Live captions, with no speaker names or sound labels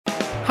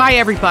Hi,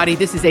 everybody.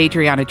 This is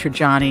Adriana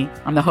Trajani.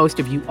 I'm the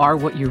host of You Are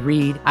What You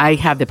Read. I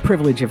have the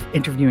privilege of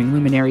interviewing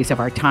luminaries of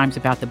our times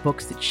about the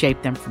books that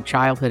shaped them from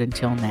childhood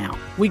until now.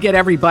 We get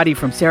everybody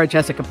from Sarah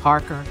Jessica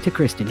Parker to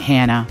Kristen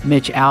Hanna,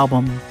 Mitch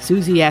Albom,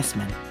 Susie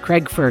Essman,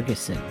 Craig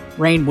Ferguson,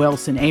 Rainn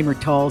Wilson, Amor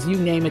Tolls, you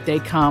name it, they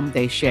come,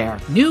 they share.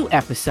 New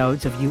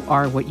episodes of You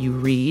Are What You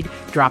Read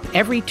drop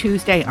every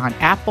Tuesday on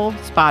Apple,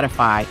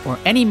 Spotify, or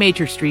any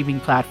major streaming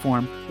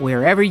platform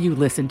wherever you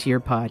listen to your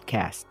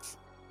podcasts.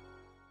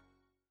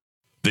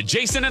 The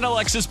Jason and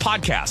Alexis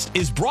podcast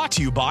is brought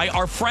to you by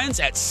our friends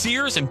at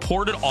Sears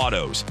Imported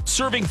Autos,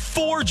 serving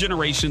 4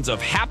 generations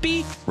of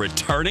happy,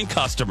 returning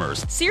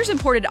customers. Sears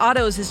Imported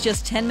Autos is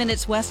just 10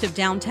 minutes west of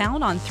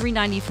downtown on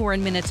 394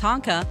 in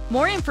Minnetonka.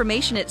 More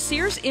information at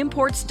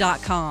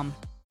SearsImports.com.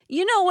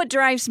 You know what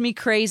drives me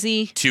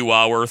crazy?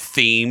 2-hour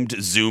themed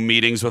Zoom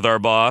meetings with our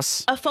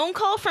boss. A phone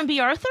call from B.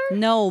 Arthur?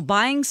 No,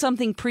 buying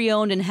something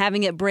pre-owned and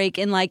having it break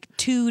in like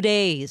 2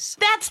 days.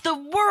 That's the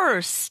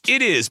worst.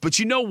 It is, but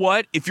you know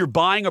what? If you're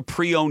buying a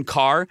pre-owned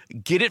car,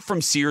 get it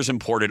from Sears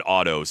Imported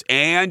Autos,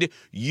 and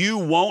you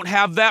won't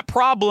have that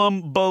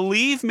problem,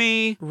 believe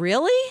me.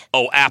 Really?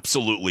 Oh,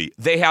 absolutely.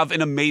 They have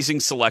an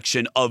amazing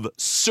selection of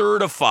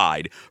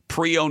certified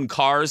pre-owned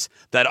cars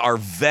that are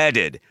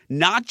vetted,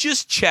 not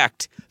just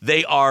checked.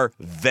 They are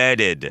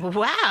vetted.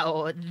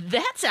 Wow,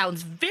 that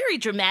sounds very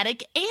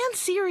dramatic and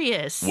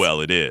serious. Well,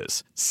 it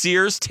is.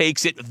 Sears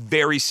takes it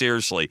very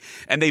seriously,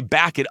 and they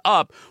back it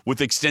up with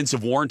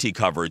extensive warranty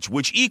coverage,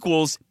 which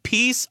equals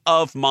peace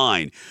of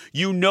mind.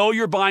 You know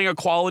you're buying a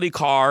quality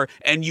car,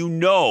 and you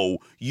know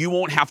you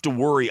won't have to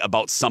worry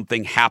about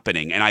something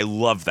happening, and I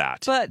love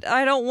that. But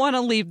I don't want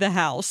to leave the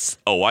house.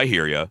 Oh, I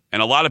hear you.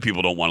 And a lot of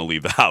people don't want to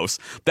leave the house.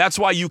 That's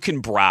why you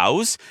can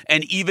browse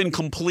and even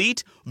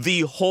complete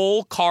the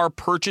whole car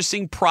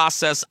purchasing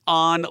process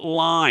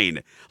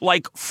online.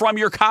 Like from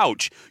your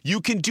couch. You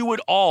can do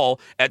it all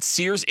at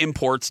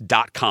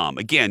SearsImports.com.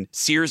 Again,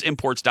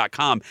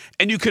 SearsImports.com.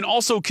 And you can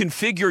also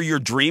configure your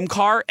dream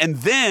car, and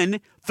then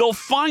they'll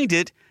find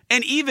it.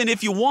 And even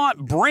if you want,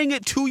 bring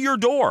it to your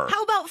door.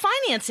 How about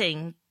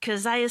financing?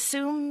 Because I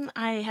assume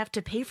I have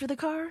to pay for the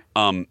car?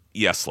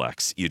 Yes,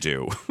 Lex, you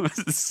do.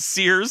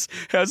 Sears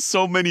has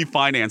so many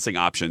financing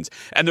options,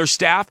 and their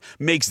staff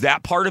makes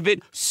that part of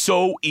it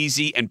so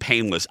easy and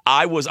painless.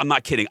 I'm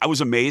not kidding. I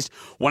was amazed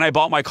when I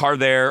bought my car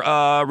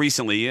there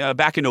recently,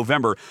 back in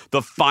November.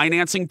 The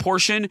financing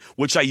portion,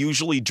 which I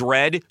usually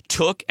dread,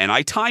 took, and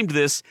I timed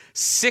this,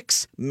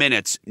 6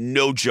 minutes.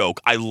 No joke.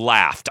 I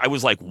laughed. I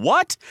was like,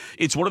 what?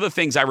 It's one of the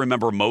things I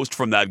remember most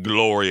from that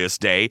glorious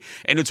day,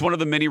 and it's one of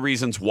the many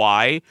reasons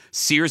why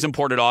Sears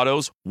Imported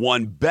Autos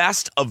won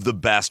Best of the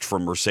Best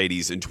from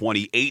Mercedes in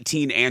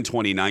 2018 and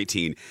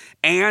 2019.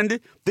 And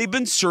they've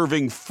been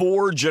serving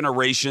 4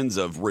 generations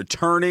of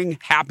returning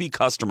happy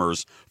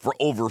customers for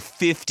over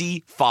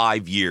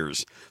 55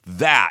 years.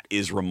 That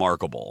is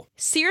remarkable.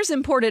 Sears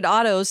Imported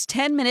Autos,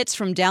 10 minutes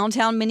from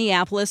downtown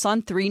Minneapolis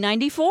on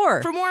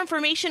 394. For more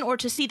information or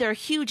to see their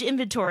huge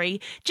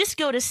inventory, just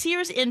go to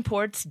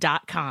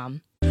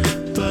SearsImports.com.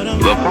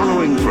 The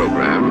following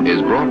program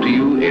is brought to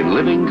you in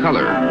living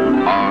color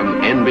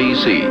on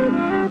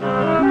NBC.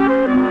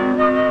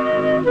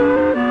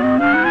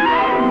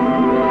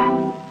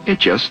 It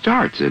just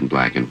starts in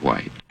black and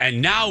white.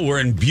 And now we're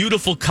in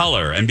beautiful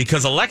color. And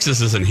because Alexis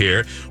isn't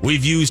here,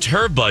 we've used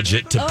her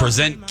budget to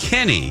present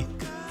Kenny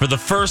for the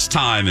first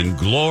time in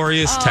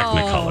glorious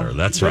Technicolor.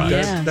 That's right.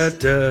 Yeah.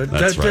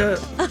 That's right.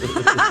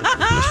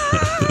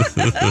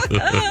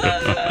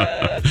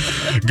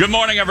 Good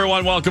morning,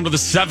 everyone. Welcome to the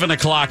 7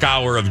 o'clock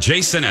hour of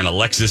Jason and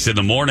Alexis in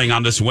the morning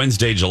on this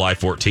Wednesday, July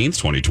 14th,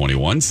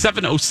 2021.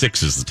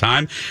 7:06 is the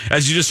time.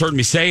 As you just heard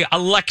me say,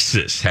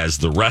 Alexis has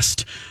the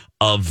rest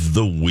of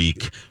the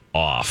week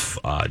off.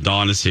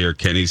 Dawn is here,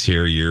 Kenny's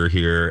here, you're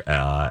here,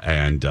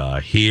 and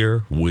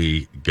here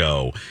we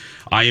go.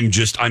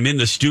 I'm in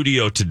the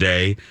studio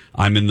today.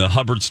 I'm in the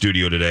Hubbard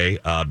studio today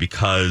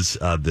because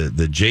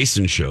the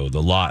Jason show,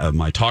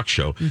 my talk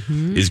show,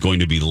 is going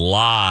to be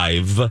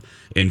live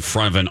in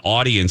front of an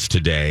audience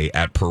today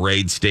at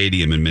Parade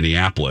Stadium in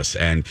Minneapolis.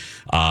 And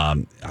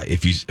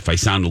if I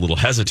sound a little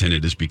hesitant,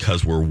 it is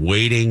because we're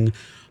waiting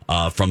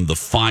for the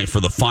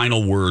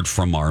final word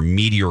from our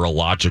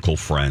meteorological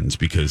friends.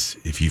 Because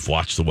if you've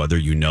watched the weather,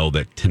 you know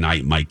that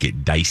tonight might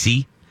get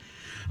dicey.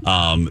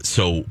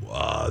 So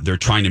they're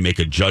trying to make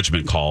a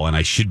judgment call, and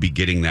I should be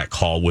getting that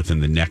call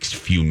within the next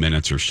few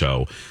minutes or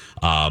so.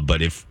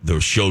 But if the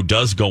show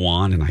does go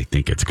on, and I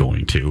think it's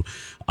going to,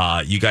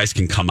 you guys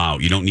can come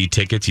out. You don't need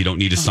tickets. You don't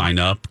need to sign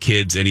up.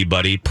 Kids,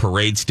 anybody.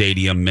 Parade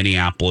Stadium,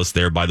 Minneapolis,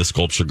 there by the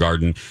Sculpture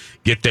Garden.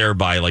 Get there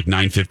by like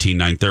 9:15,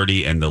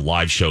 9:30, and the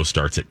live show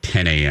starts at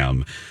 10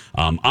 a.m.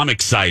 I'm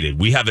excited.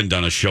 We haven't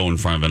done a show in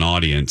front of an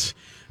audience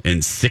in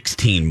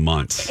 16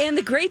 months. And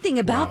the great thing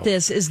about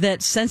this is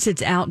that since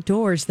it's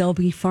outdoors, they'll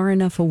be far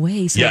enough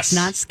away, so it's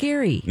not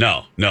scary.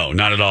 No,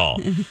 not at all.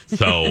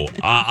 So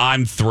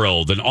I'm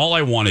thrilled. And all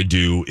I want to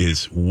do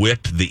is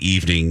whip the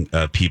evening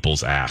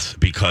people's ass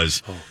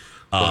because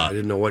I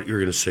didn't know what you were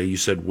going to say. You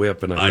said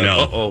whip, and I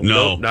know.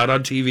 No, not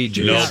on TV,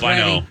 Jason.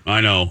 Nope,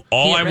 I know.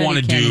 All I want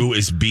to do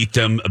is beat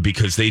them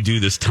because they do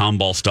this town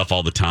ball stuff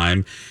all the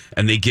time,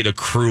 and they get a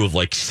crew of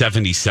like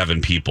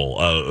 77 people,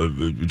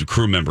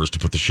 crew members to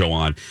put the show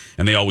on,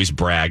 and they always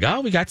brag,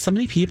 "Oh, we got so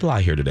many people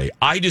out here today."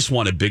 I just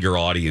want a bigger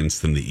audience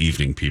than the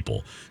evening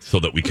people, so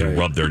that we can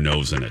rub their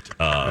nose in it,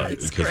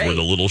 because we're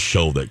the little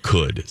show that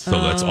could. So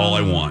that's all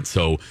I want.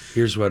 So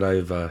here's what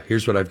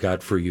I've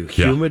got for you: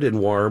 humid and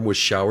warm with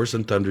showers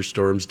and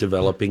thunderstorms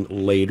developing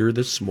later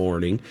this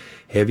morning.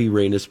 Heavy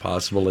rain is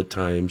possible at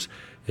times,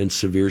 and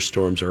severe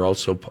storms are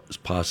also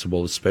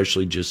possible,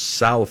 especially just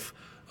south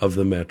of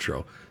the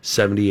metro.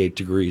 78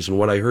 degrees. And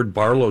what I heard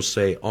Barlow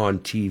say on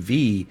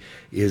TV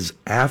is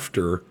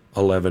after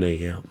 11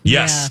 a.m.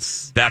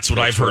 Yes. That's what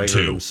I've heard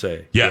too. Him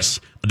say.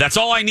 Yes. That's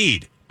all I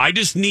need. I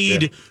just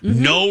need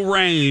no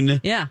rain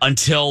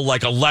until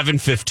like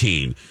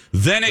 11:15.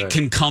 Then it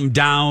can come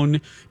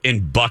down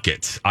in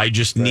buckets. I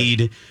just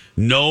need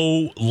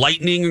no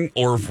lightning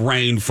or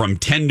rain from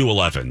 10 to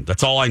 11.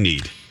 That's all I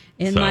need.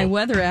 And my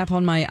weather app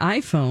on my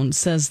iPhone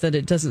says that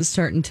it doesn't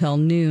start until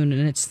noon,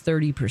 and it's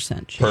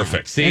 30% chance.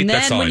 Perfect. See, and then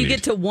that's all when I you need.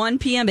 get to 1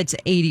 p.m., it's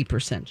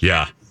 80% chance.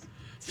 Yeah.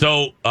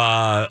 So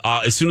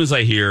as soon as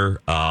I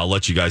hear, I'll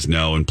let you guys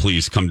know. And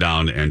please come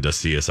down and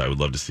see us. I would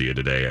love to see you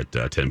today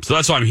at 10. So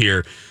that's why I'm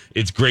here.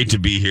 It's great to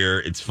be here.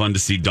 It's fun to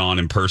see Dawn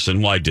in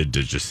person. Well, I did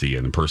just see you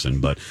in person,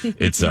 but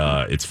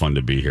it's fun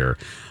to be here.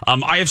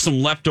 I have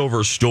some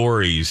leftover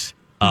stories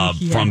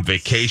from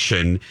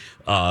vacation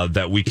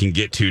that we can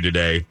get to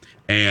today.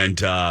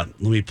 And let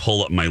me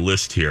pull up my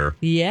list here.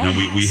 Yeah.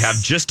 We have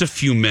just a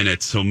few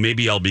minutes, so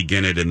maybe I'll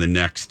begin it in the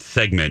next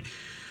segment.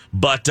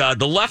 But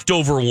the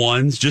leftover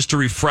ones, just to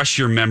refresh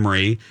your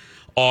memory,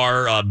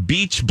 are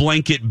Beach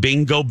Blanket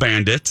Bingo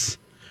Bandits,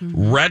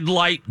 Red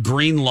Light,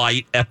 Green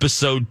Light,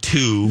 Episode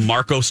 2,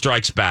 Marco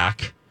Strikes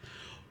Back,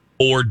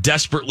 or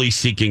Desperately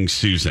Seeking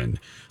Susan.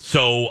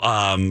 So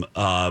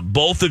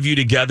both of you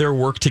together,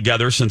 work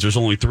together, since there's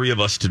only 3 of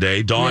us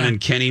today. Dawn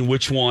and Kenny,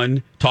 which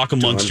one, talk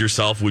amongst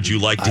yourself, would you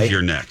like to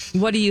hear next?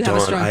 What do you have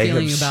a strong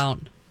feeling about?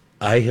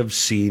 I have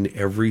seen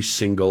every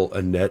single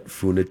Annette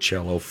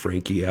Funicello,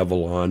 Frankie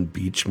Avalon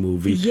beach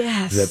movie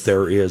that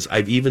there is.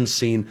 I've even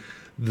seen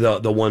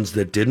the ones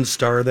that didn't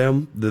star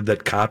them,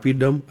 that copied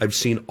them. I've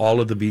seen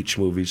all of the beach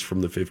movies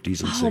from the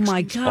 50s and 60s. Oh,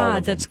 my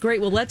God. That's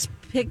great. Well, let's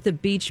pick the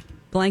Beach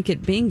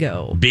Blanket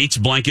Bingo. Beach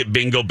Blanket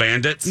Bingo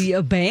Bandits? Yeah,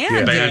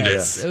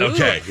 Bandits. Yeah.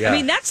 Okay. I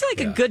mean, that's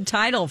like a good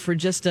title for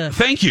just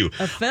Thank you.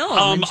 A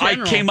film in I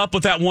general. came up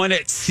with that one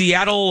at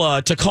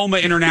Seattle Tacoma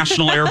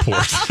International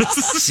Airport.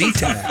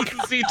 SeaTac.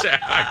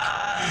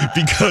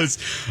 Because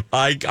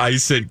I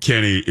sent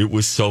Kenny, it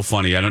was so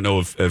funny. I don't know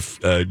if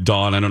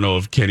Dawn, I don't know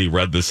if Kenny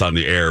read this on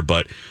the air,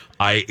 but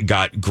I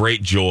got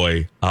great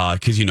joy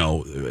because,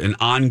 an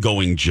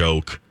ongoing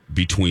joke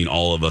between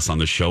all of us on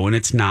the show. And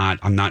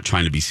I'm not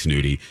trying to be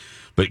snooty,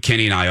 but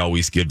Kenny and I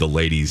always give the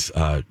ladies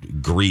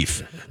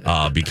grief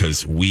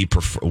because we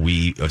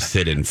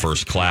sit in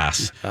first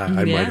class.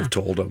 I might have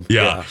told him.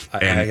 Yeah.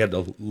 I had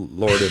to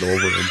lord it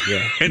over him.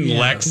 Yeah. And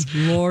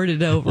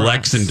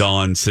Lex and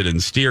Dawn sit in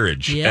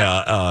steerage.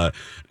 Yeah.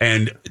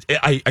 And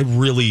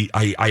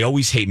I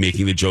always hate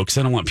making the jokes.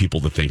 I don't want people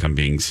to think I'm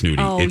being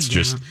snooty.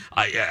 Just,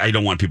 I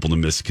don't want people to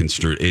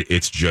misconstrue.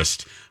 It's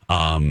just,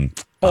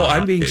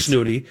 I'm being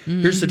snooty.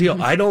 Here's the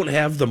deal. I don't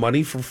have the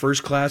money for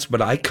first class,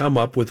 but I come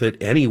up with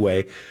it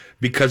anyway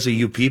because of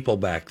you people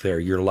back there.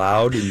 You're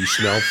loud and you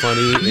smell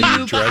funny and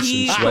you dress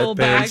in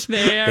sweatpants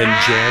and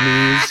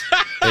jammies.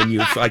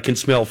 And I can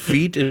smell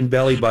feet and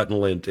belly button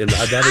lint. And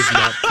that is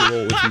not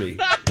cool with me.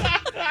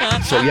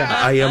 So,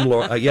 I am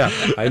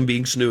I'm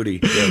being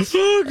snooty. Yes.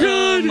 Oh, God.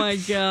 Oh, my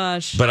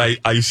gosh. But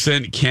I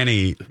sent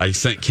Kenny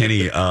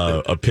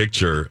a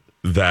picture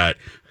that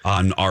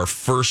on our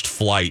first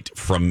flight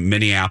from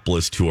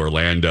Minneapolis to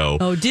Orlando.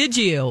 Oh, did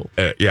you?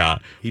 Yeah.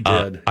 He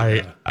did.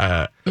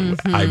 I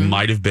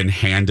might have been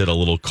handed a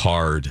little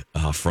card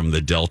from the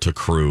Delta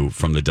crew,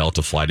 from the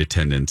Delta flight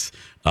attendants,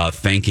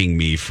 thanking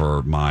me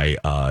for my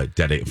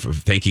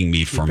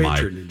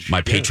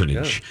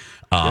patronage.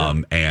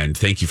 And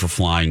thank you for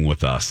flying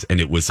with us.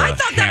 And it was I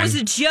thought that was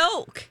a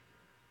joke.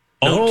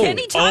 Oh,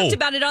 Kenny talked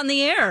about it on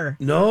the air.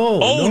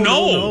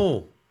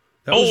 No.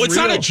 It's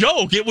not a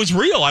joke. It was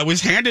real. I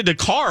was handed a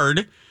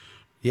card.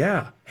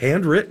 Yeah,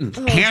 handwritten.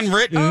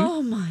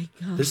 Oh, my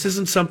God. This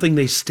isn't something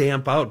they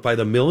stamp out by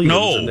the millions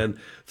and then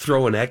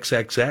throw an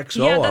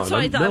XXXO on. Yeah, that's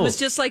what I thought. It was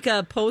just like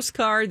a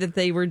postcard that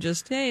they were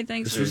just, hey,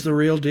 thanks. This was the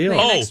real deal.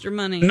 Extra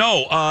money.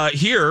 No,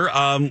 here,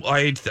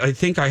 I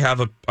think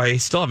I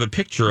still have a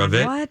picture of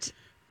it. What?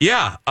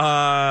 Yeah.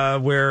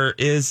 Where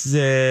is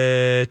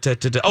it?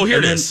 Oh, here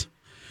it is.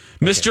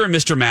 Mr. and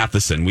Mr.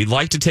 Matheson, we'd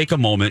like to take a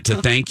moment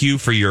to thank you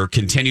for your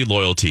continued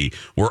loyalty.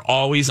 We're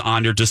always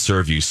honored to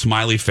serve you.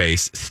 Smiley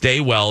face.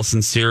 Stay well.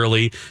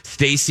 Sincerely,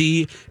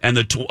 Stacy and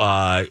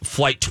the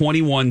Flight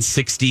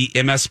 2160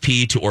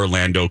 MSP to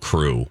Orlando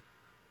crew.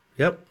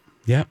 Yep.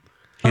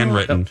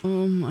 Handwritten.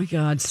 Oh, my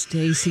God.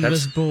 Stacy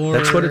was bored.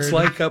 That's what it's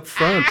like up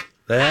front.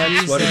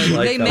 That's what it's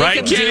like. They make Right,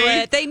 him do Kenny?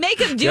 it. They make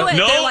him do Yep. it.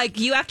 No. They're like,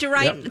 you have to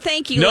write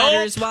thank you Nope.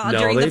 letters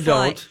during they the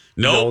flight. don't.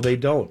 Nope. No, they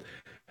don't.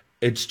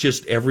 It's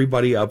just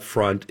everybody up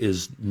front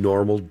is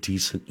normal,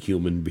 decent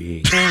human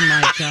beings. Oh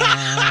my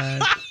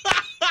God.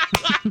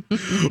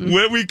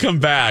 When we come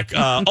back,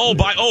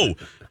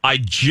 I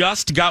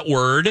just got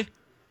word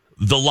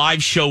the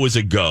live show is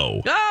a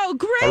go. Oh,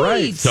 great. All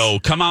right. So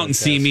come out and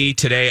see me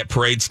today at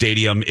Parade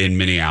Stadium in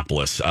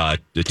Minneapolis. At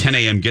 10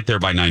 a.m. Get there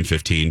by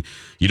 9:15.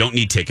 You don't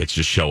need tickets.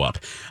 Just show up.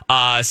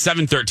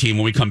 7:13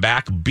 when we come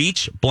back.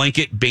 Beach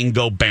Blanket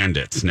Bingo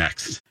Bandits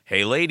next.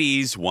 Hey,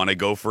 ladies, want to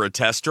go for a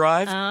test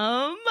drive?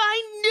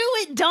 I knew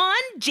it, Dawn.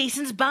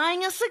 Jason's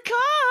buying us a car.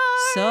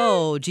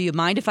 So, do you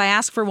mind if I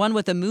ask for one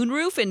with a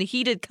moonroof and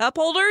heated cup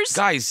holders?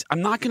 Guys,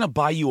 I'm not going to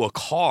buy you a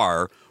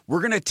car.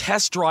 We're going to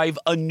test drive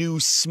a new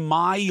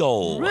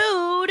Smile.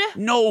 Rude.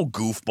 No,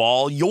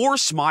 goofball. Your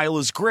Smile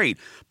is great.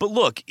 But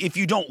look, if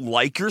you don't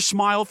like your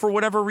Smile for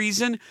whatever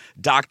reason,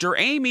 Dr.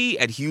 Amy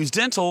at Hughes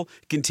Dental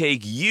can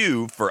take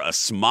you for a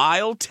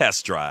Smile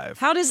test drive.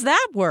 How does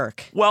that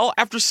work? Well,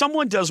 after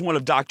someone does one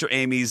of Dr.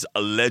 Amy's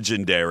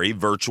legendary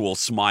virtual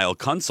smile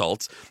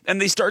consults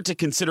and they start to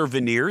consider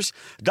veneers,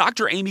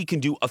 Dr. Amy can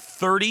do a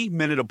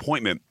 30-minute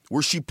appointment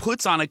where she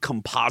puts on a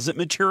composite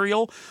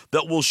material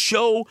that will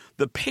show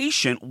the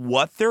patient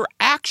what their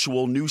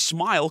actual new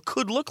smile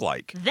could look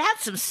like.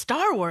 That's some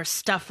Star Wars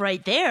stuff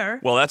right there.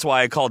 Well, that's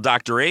why I call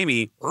Dr.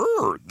 Amy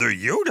the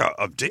Yoda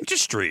of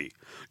dentistry.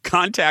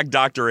 Contact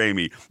Dr.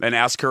 Amy and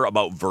ask her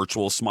about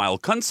virtual smile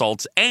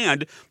consults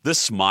and the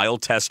Smile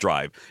Test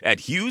Drive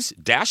at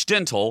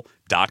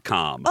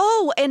hughes-dental.com.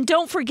 Oh, and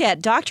don't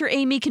forget, Dr.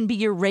 Amy can be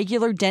your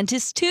regular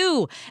dentist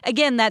too.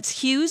 Again,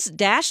 that's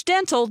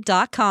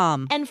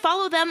hughes-dental.com. And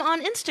follow them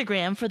on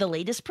Instagram for the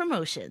latest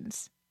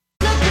promotions.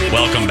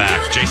 Welcome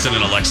back. Jason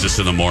and Alexis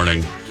in the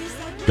morning.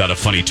 Got a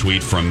funny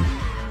tweet from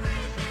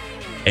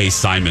A.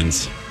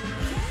 Simons.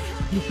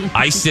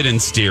 I sit in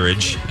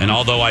steerage, and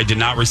although I did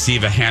not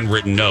receive a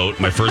handwritten note,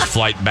 my first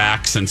flight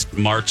back since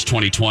March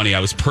 2020, I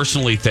was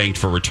personally thanked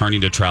for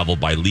returning to travel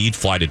by lead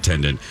flight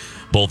attendant,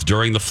 both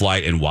during the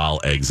flight and while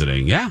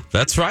exiting. Yeah,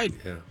 that's right.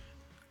 Yeah.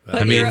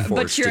 But They're you're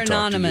forced to talk to you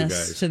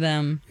anonymous guys. to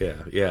them.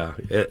 Yeah,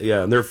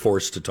 and they're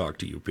forced to talk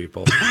to you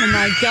people. Oh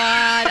my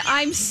God,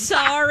 I'm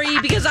sorry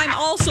because I'm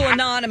also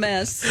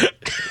anonymous.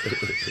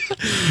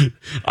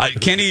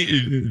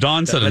 Kenny,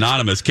 Dawn said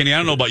anonymous. Kenny, I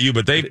don't know about you,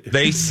 but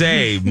they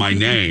say my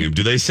name.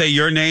 Do they say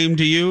your name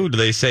to you? Do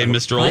they say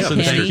Mr. Hi,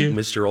 Olson? Kenny. Thank you.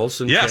 Mr.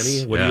 Olson, Yes.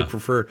 Kenny, what do Yeah. you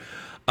prefer?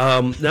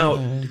 Now,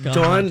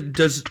 Dawn,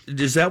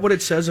 is that what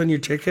it says on your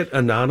ticket?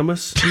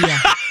 Anonymous? Yeah.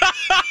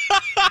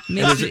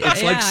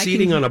 It's like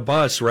seating on a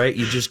bus, right?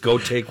 You just go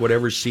take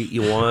whatever seat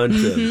you want.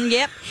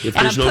 Yep. If And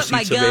I there's no put my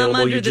seats gum available,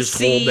 under you the just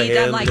hold the seat.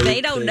 I'm like, handle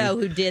they don't thing. know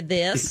who did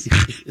this.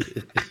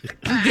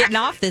 I'm getting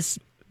off this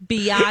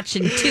biatch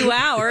in 2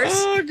 hours.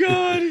 Oh,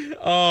 God.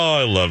 Oh,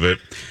 I love it.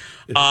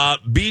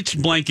 Beach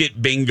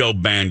Blanket Bingo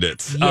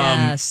Bandits.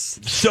 Yes.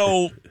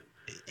 So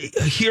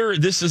here,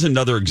 this is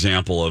another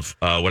example of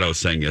what I was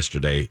saying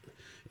yesterday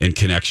in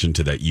connection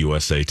to that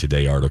USA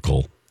Today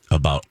article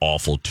about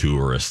awful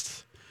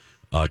tourists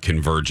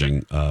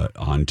converging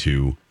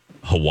onto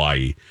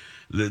Hawaii.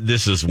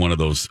 This is one of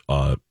those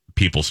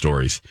people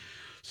stories.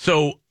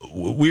 So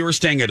we were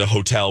staying at a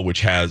hotel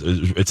which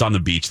it's on the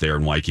beach there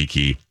in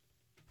Waikiki,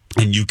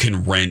 and you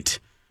can rent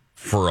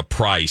for a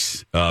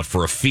price,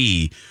 for a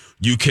fee,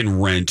 you can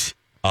rent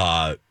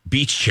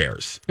beach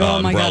chairs,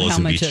 Oh my God, umbrellas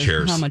and beach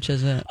chairs. how much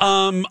is it?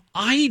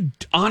 I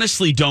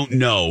honestly don't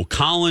know.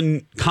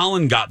 Colin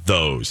got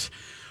those,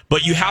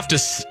 but you have to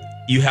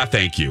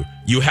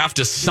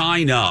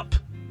sign up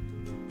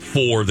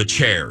for the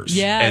chairs.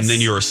 Yes. And then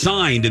you're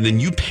assigned, and then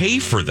you pay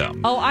for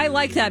them. Oh, I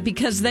like that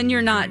because then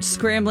you're not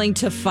scrambling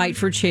to fight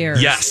for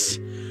chairs. Yes.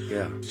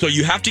 Yeah. So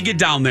you have to get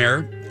down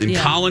there, and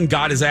Yeah. Colin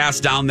got his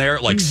ass down there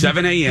at like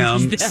 7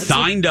 a.m.,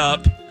 signed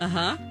up,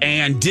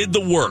 and did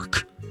the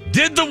work.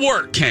 Did the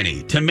work,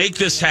 Kenny, to make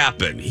this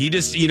happen. He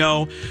just,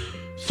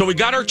 so we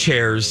got our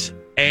chairs,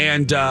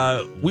 and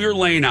we were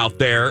laying out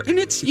there, and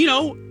it's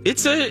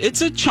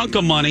a chunk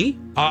of money,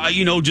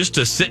 just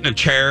to sit in a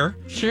chair.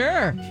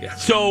 Sure.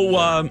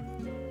 So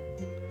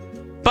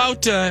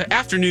about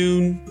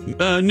afternoon,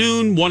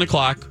 noon, 1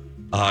 o'clock,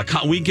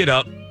 we get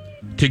up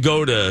to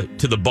go to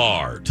the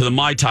bar, to the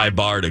Mai Tai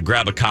bar, to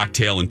grab a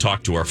cocktail and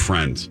talk to our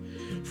friends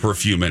for a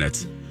few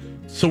minutes.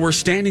 So we're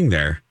standing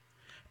there,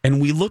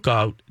 and we look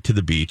out to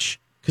the beach,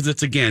 because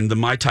it's, again, the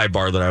Mai Tai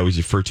bar that I always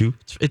refer to.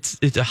 It's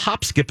a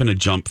hop, skip, and a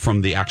jump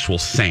from the actual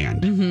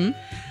sand. Mm-hmm.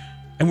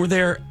 And we're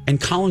there, and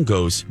Colin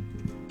goes,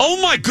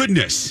 "Oh, my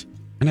goodness."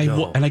 And I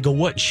go,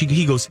 "What?"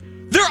 He goes,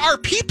 "There are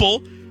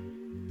people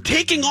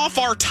taking off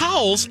our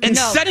towels and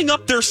setting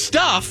up their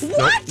stuff."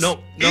 What? No,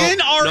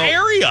 in our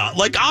area,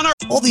 like on our.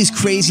 All these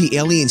crazy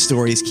alien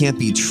stories can't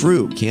be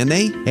true, can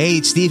they? Hey,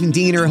 it's Stephen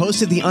Diener,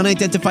 host of the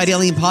Unidentified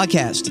Alien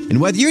Podcast.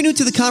 And whether you're new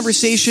to the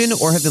conversation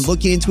or have been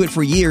looking into it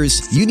for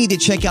years, you need to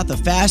check out the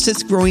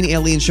fastest growing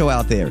alien show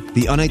out there,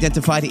 the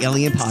Unidentified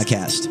Alien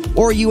Podcast,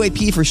 or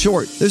UAP for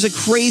short. There's a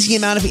crazy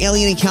amount of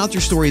alien encounter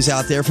stories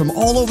out there from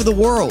all over the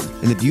world.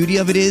 And the beauty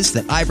of it is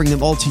that I bring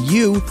them all to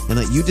you and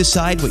let you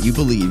decide what you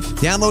believe.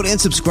 Download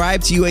and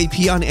subscribe to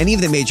UAP on any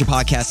of the major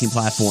podcasting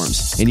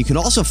platforms. And you can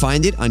also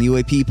find it on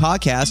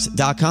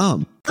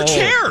UAPpodcast.com.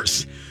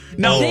 Chairs.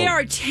 Now they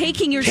are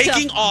taking your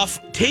taking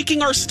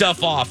our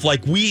stuff off.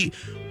 Like we,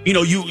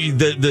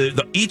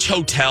 the each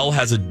hotel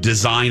has a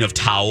design of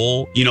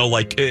towel.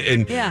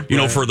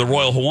 For the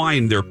Royal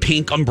Hawaiian, they're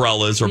pink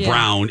umbrellas or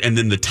brown, and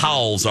then the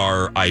towels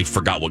are, I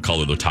forgot what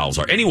color the towels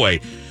are.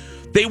 Anyway,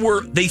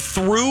 they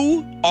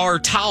threw our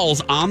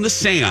towels on the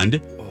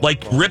sand.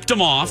 Like ripped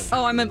them off.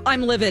 Oh,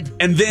 I'm livid.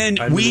 And then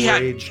I'm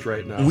enraged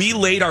right now. We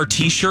laid our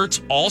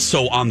T-shirts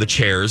also on the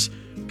chairs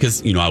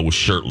because I was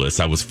shirtless.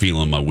 I was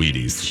feeling my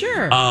Wheaties.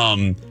 Sure.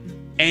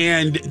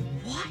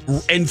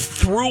 And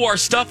threw our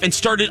stuff and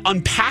started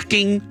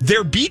unpacking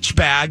their beach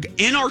bag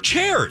in our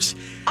chairs.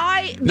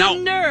 Gall.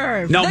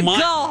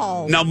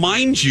 Now,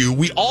 mind you,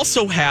 we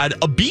also had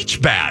a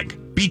beach bag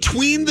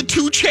between the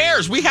two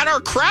chairs. We had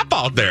our crap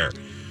out there,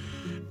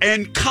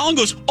 and Colin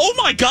goes, "Oh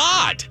my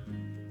God.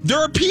 There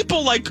are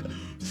people like,"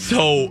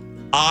 so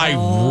I.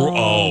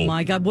 Oh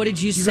my God! What did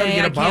you say?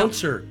 You gotta get a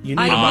bouncer.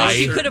 I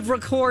wish you could have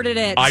recorded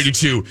it. I do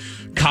too,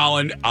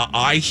 Colin.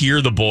 I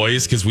hear the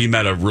boys because we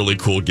met a really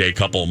cool gay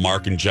couple,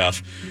 Mark and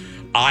Jeff.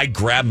 I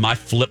grabbed my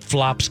flip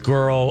flops,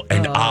 girl,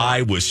 and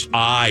I was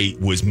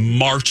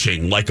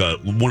marching like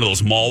one of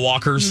those mall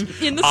walkers.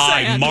 In the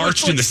sand. I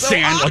marched in the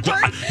sand,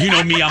 awkward.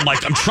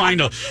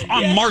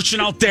 I'm marching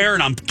out there,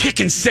 and I'm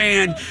kicking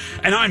sand,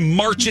 and I'm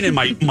marching, and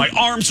my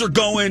arms are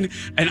going,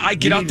 and I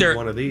get out there.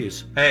 One of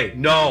these. Hey,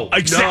 no,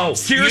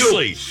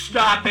 seriously, you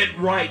stop it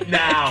right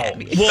now.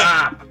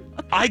 Stop.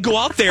 I go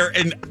out there,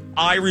 and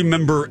I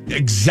remember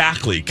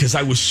exactly because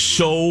I was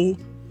so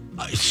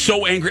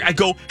angry. I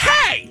go,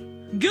 "Hey."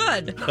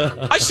 Good.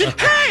 I said,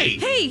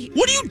 hey,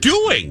 what are you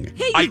doing?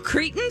 Hey, you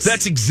cretins.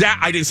 That's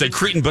I didn't say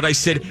cretin, but I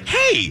said,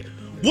 hey,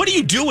 what are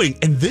you doing?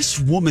 And this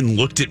woman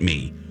looked at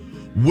me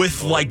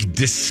with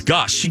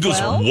disgust. She goes,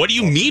 what do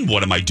you mean,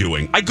 what am I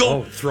doing? I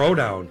go, throw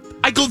down.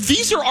 I go,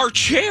 these are our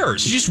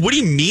chairs. She goes, what do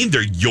you mean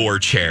they're your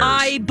chairs?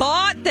 I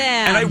bought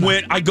them.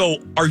 And I go,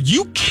 are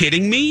you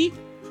kidding me?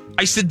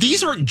 I said,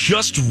 these aren't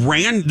just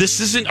this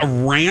isn't a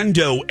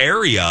rando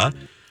area.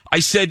 I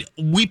said,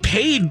 we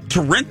paid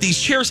to rent these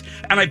chairs,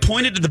 and I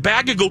pointed to the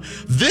bag and go,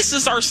 this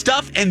is our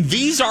stuff, and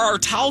these are our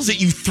towels that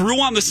you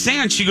threw on the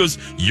sand. She goes,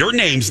 your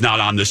name's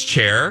not on this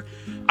chair.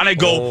 And I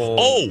go,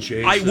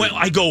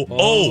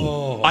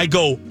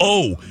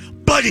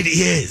 but it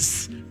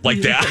is. Like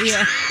that.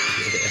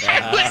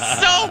 It was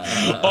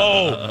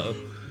so,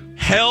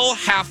 hell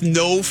hath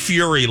no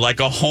fury like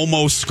a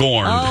homo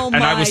scorned. Oh,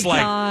 and I was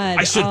God.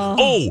 I said,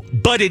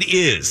 but it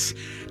is.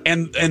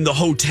 And the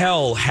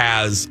hotel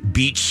has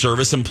beach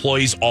service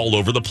employees all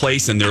over the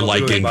place, and they're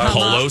in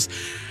polos.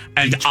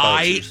 And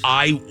I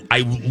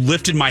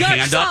lifted my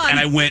hand up, and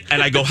I went,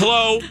 and I go,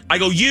 hello. I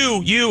go,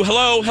 you,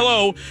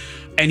 hello.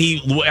 And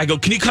I go,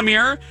 can you come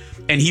here?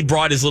 And he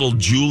brought his little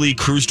Julie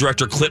cruise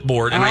director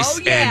clipboard, and I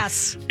said,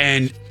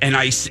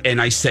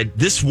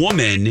 this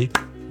woman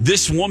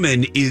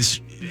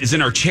is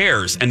in our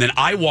chairs. And then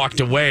I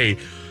walked away.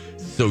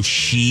 So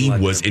she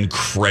was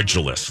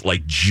incredulous,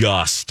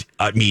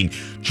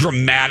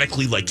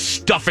 dramatically,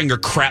 stuffing her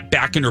crap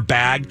back in her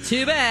bag.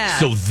 Too bad.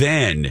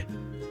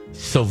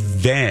 So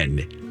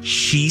then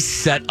she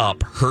set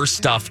up her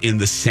stuff in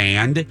the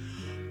sand,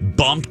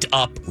 bumped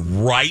up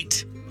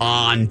right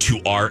onto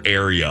our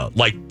area,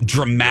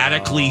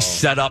 dramatically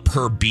set up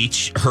her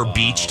beach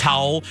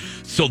towel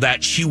so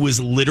that she was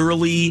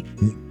literally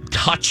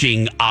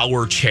touching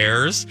our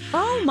chairs.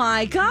 Oh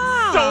my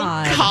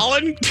God. So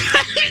Colin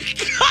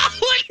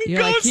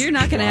goes, you're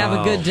not going to have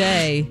a good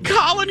day.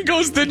 Colin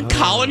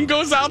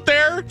goes out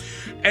there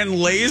and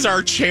lays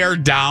our chair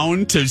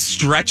down to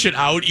stretch it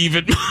out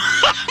even more.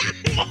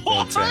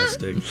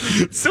 Fantastic.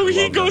 So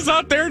he goes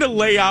out there to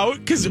lay out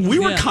because we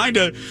were kind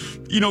of,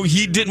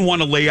 he didn't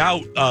want to lay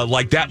out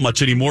like that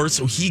much anymore.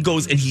 So he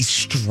goes and he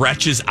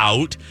stretches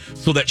out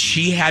so that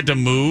she had to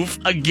move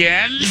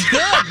again.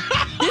 Good.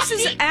 This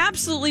is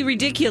absolutely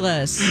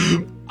ridiculous.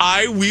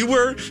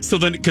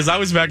 Because I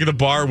was back at the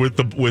bar with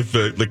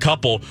the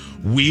couple,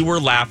 we were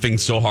laughing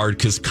so hard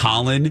because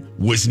Colin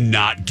was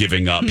not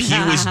giving up. He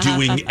was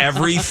doing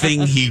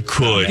everything he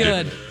could.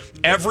 Good.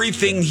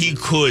 Everything he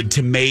could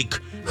to make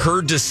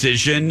her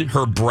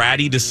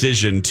bratty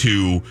decision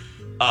to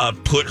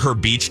put her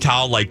beach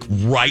towel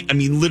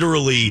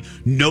literally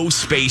no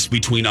space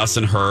between us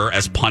and her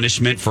as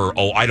punishment for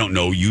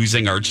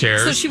using our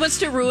chairs. So she wants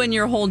to ruin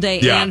your whole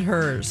day and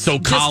hers. So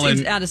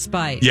Colin, out of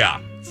spite.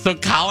 Yeah. So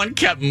Colin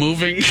kept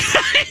moving.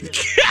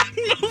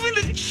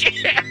 moving the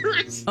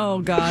chairs. Oh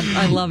God,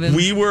 I love him.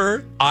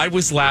 I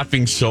was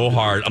laughing so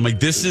hard. I'm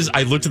like,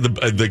 I looked at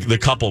the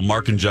couple,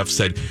 Mark and Jeff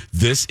said,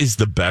 this is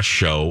the best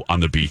show on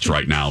the beach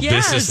right now.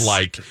 Yes.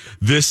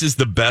 This is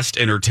the best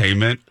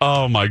entertainment.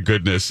 Oh my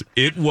goodness.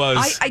 It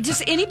was. I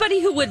just,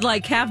 anybody who would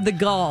have the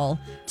gall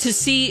to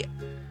see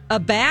a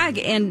bag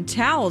and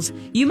towels,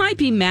 you might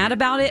be mad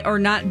about it or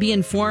not be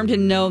informed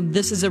and know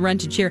this is a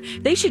rented chair.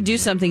 They should do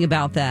something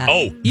about that.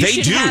 Oh, you they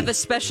should do. have a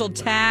special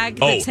tag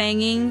that's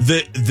hanging.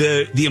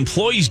 The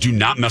employees do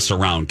not mess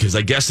around because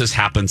I guess this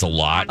happens a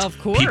lot. Of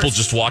course, people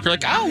just walk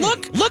like, oh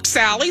look,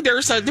 Sally,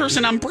 there's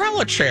an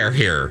umbrella chair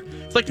here.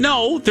 It's like,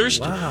 no, there's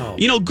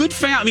good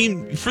I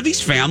mean, for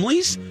these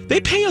families, they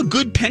pay a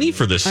good penny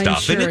for this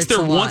stuff, sure and it's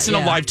their once in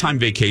a lifetime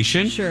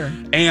vacation. Sure,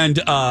 and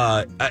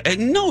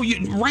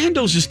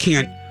randos just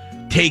can't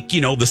take,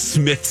 the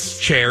Smith's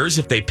chairs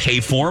if they pay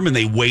for them and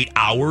they wait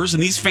hours.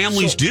 And these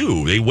families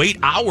do. They wait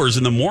hours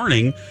in the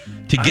morning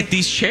to get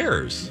these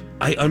chairs.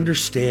 I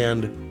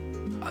understand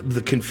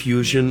the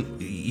confusion,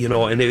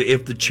 and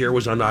if the chair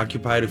was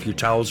unoccupied, if your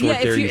towels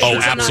weren't there,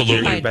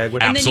 absolutely. Your bag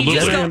would, and then you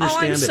just go,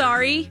 I'm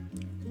sorry.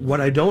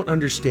 What I don't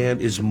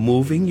understand is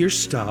moving your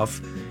stuff,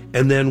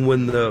 and then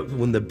when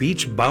the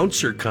beach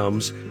bouncer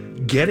comes,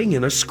 getting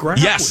in a scrap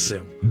with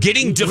him.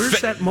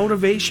 Where's that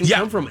motivation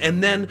come from?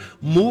 And then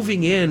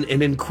moving in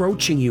and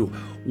encroaching you.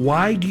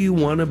 Why do you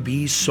want to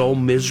be so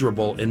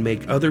miserable and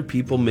make other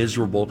people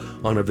miserable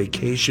on a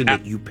vacation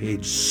that you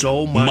paid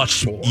so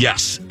much for?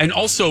 Yes. And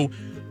also,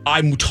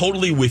 I'm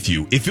totally with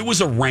you. If it was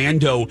a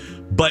rando,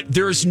 but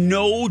there's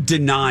no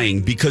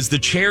denying because the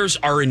chairs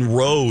are in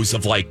rows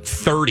of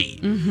 30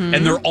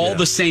 and they're all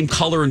the same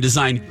color and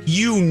design.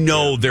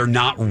 They're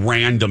not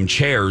random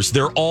chairs.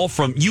 They're all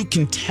you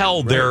can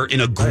tell they're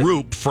in a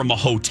group from a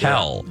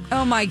hotel.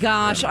 Oh my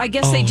gosh. I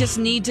guess they just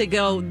need to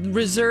go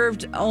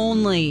reserved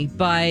only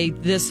by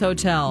this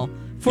hotel.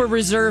 For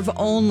reserve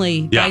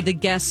only by the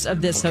guests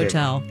of this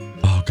hotel.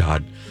 Oh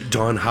God.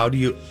 Dawn, how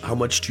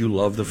much do you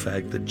love the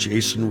fact that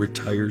Jason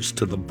retires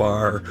to the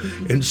bar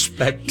and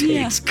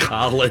spectates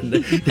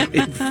Colin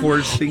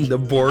enforcing the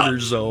border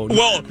zone?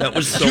 Well, that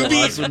was so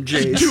awesome,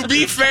 Jason. To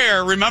be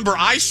fair, remember,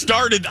 I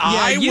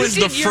was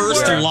the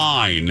first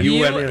line.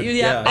 You went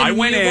in. I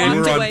went in.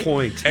 You were on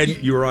point.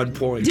 And you were on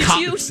point. Did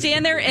you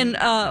stand there and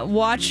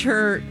watch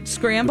her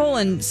scramble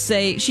and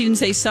say, she didn't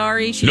say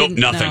sorry? Nothing.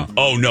 No.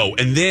 Oh, no.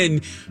 And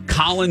then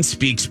Colin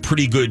speaks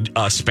pretty good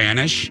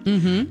Spanish,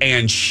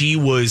 and she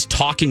was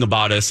talking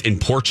about us in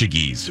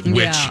Portuguese,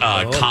 which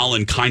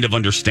Colin kind of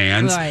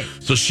understands. Right.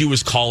 So she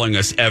was calling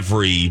us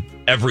every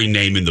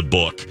name in the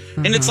book.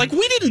 And it's like,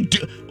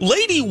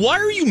 lady, why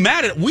are you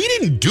mad at it? We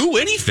didn't do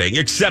anything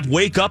except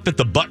wake up at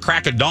the butt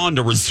crack of dawn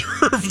to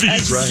reserve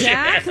these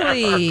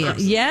Exactly.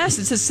 chairs. Yes,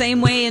 it's the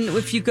same way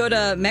if you go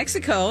to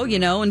Mexico,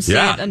 and stay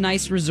at a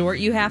nice resort,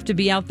 you have to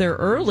be out there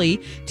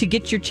early to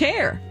get your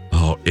chair.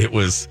 Oh, it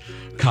was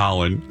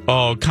Colin.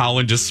 Oh,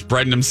 Colin just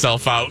spreading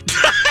himself out.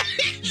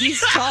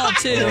 He's tall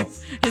too.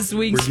 His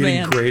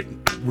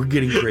wingspan. We're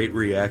getting great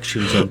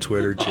reactions on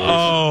Twitter, Jason.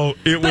 Oh,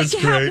 it was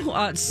great.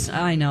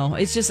 I know.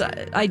 It's just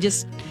I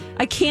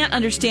can't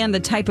understand the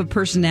type of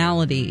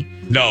personality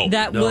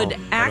that would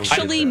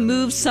actually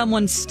move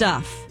someone's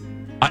stuff.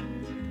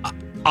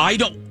 I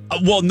don't.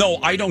 Well, no,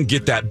 I don't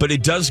get that, but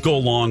it does go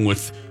along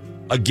with,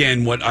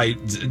 again, what I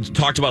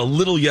talked about a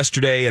little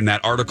yesterday in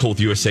that article with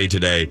USA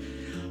Today.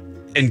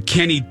 And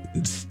Kenny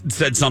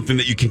said something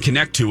that you can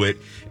connect to it,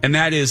 and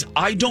that is,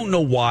 I don't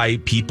know why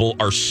people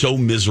are so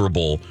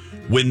miserable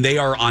when they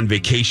are on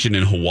vacation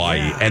in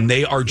Hawaii, and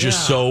they are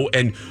just so,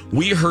 and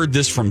we heard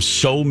this from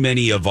so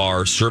many of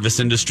our service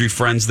industry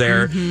friends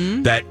there,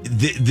 that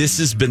this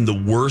has been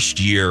the worst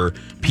year.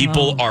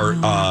 People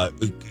are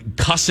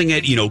cussing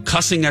at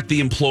the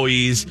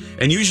employees,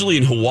 and usually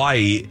in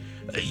Hawaii,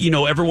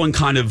 everyone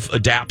kind of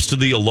adapts to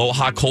the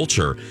aloha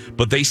culture,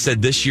 but they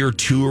said this year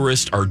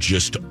tourists are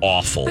just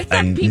awful. I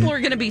thought people are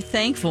going to be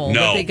thankful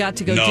that they got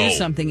to go do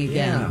something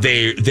again.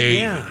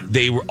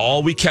 They were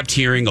all we kept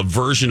hearing a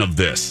version of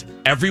this.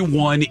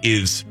 Everyone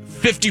is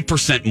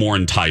 50% more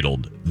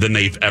entitled than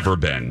they've ever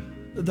been.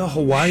 The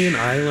Hawaiian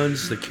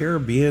Islands, the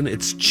Caribbean,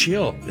 it's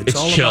chill. It's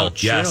all chill, about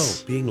chill,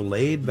 being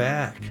laid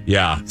back.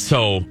 Yeah.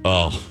 So,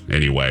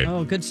 anyway.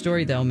 Oh, good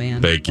story though,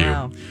 man. Thank you.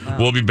 Wow.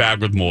 We'll be back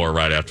with more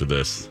right after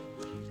this.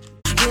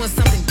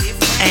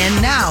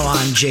 And now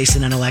on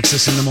Jason and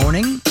Alexis in the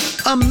Morning,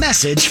 a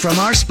message from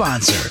our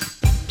sponsor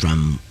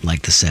from the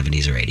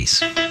 70s or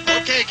 80s.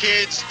 Okay,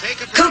 kids, take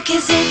a break. Coke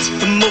is it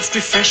the most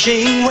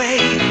refreshing way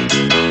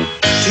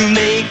to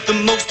make the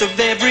most of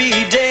every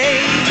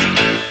day.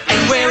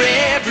 And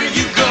wherever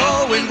you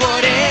go and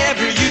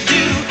whatever you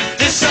do,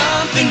 there's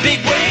something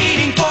big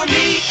waiting for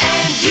me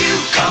and you.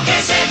 Coke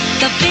is it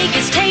the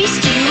biggest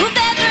taste you've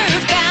ever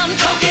found.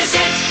 Coke is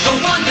it the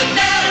one that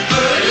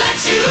never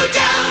lets you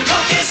down.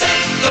 Coke is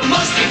it the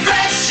most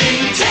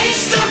refreshing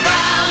taste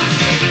around.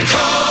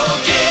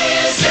 Coke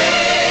is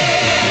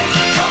it.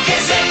 Coke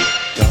is it.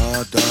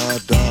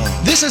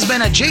 This has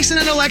been a Jason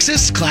and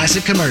Alexis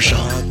classic commercial.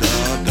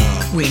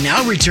 We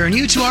now return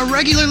you to our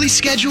regularly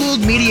scheduled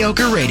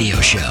mediocre radio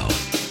show.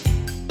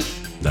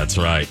 That's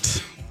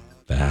right.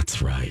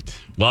 That's right.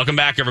 Welcome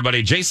back,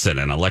 everybody. Jason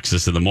and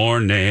Alexis in the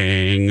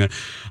morning.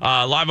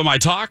 Live on My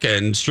Talk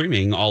and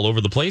streaming all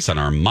over the place on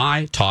our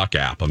My Talk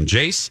app. I'm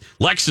Jace.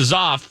 Lex is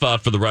off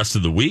for the rest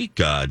of the week.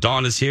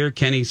 Dawn is here.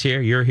 Kenny's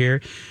here. You're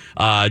here.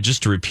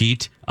 Just to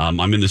repeat,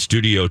 I'm in the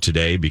studio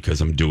today because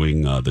I'm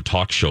doing the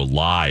talk show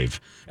live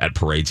at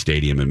Parade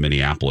Stadium in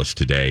Minneapolis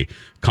today.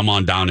 Come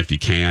on down if you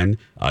can.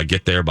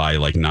 Get there by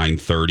like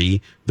 9:30.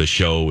 The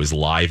show is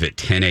live at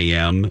 10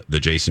 a.m. The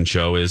Jason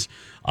Show is.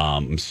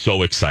 I'm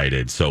so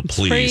excited. So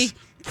please,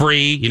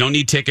 free. You don't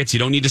need tickets. You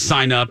don't need to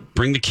sign up.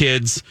 Bring the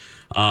kids.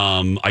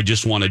 I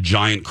just want a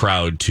giant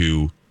crowd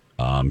to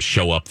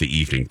show up the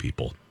evening,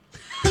 people.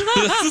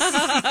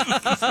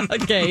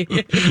 Okay.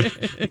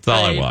 That's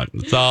all I want.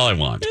 That's all I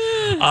want.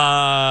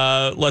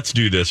 Let's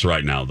do this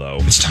right now, though.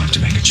 It's time to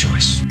make a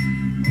choice.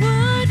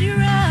 Would you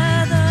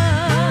rather?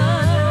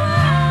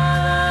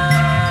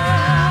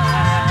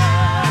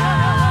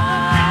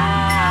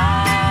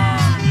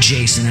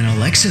 Jason and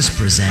Alexis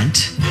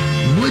present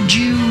Would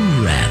You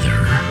Rather?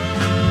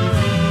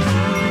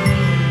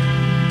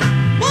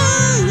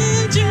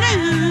 Would you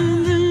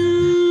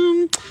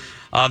rather?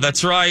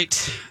 That's right.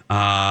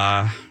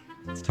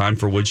 It's time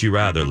for Would You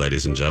Rather,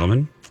 ladies and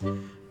gentlemen.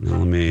 Now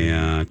let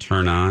me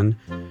turn on.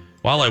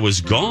 While I was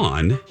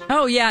gone...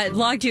 Oh, yeah, it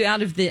logged you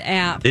out of the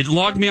app. It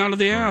logged me out of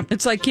the app.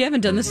 It's like you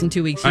haven't done this in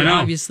 2 weeks. You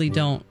obviously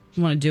don't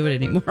want to do it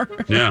anymore.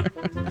 Yeah.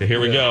 Okay, here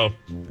we go.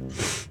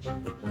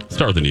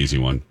 Start with an easy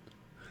one.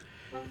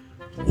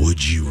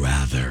 Would you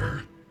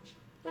rather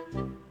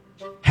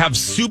have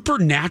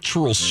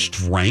supernatural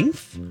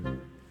strength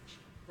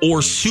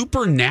or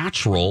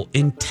supernatural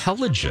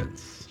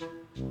intelligence?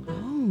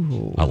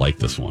 Oh. I like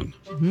this one.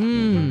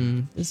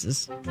 This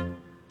is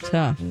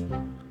tough.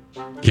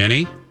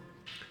 Kenny?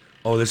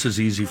 Oh, this is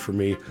easy for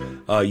me.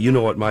 You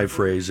know what my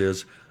phrase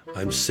is.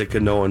 I'm sick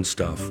of knowing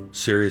stuff.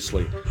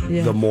 Seriously.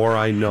 Yeah. The more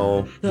I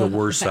know, the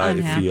worse I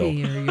feel.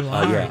 unhappier you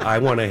are. Yeah, I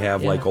want to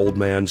have like old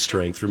man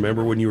strength.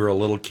 Remember when you were a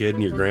little kid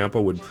and your grandpa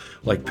would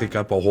like pick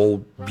up a whole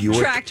Buick?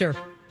 Tractor.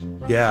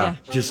 Yeah,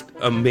 just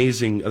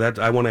amazing. That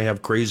I want to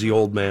have crazy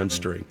old man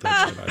strength.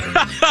 That's what I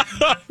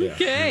want. Yeah.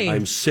 Okay.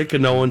 I'm sick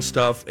of knowing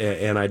stuff,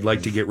 and I'd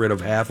like to get rid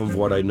of half of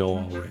what I know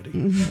already.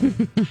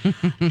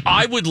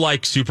 I would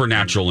like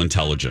supernatural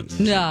intelligence.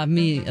 Yeah,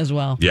 me as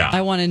well. Yeah.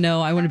 I want to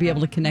know. I want to be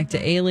able to connect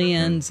to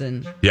aliens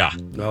and Yeah.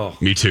 Oh.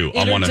 Me too.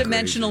 I want to.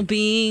 interdimensional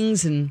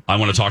beings and I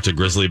want to talk to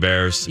grizzly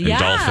bears and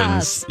Yes.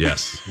 dolphins.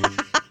 Yes.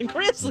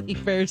 grizzly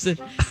bears and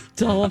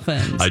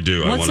dolphins. I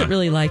do. What's it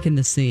really like in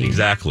the sea?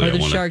 Exactly. Are the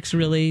I wanna- sharks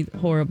really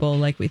horrible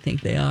like we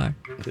think they are?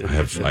 I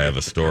have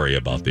a story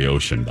about the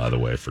ocean, by the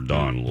way, for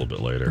Dawn a little bit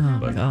later.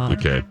 Oh, God.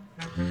 Okay.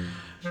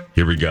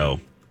 Here we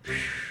go.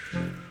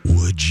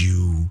 Would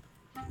you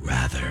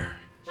rather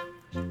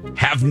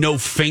have no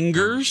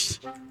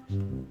fingers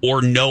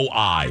or no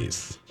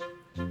eyes?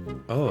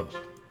 Oh,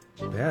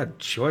 bad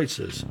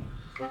choices.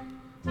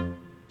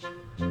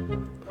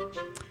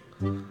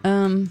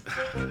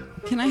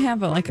 Can I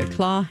have a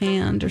claw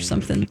hand or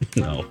something?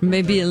 No.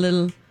 Maybe a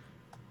little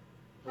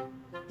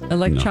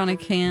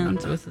electronic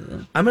hand with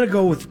a... I'm going to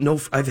go with no.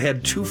 I've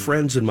had two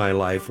friends in my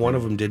life. One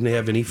of them didn't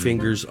have any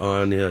fingers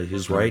on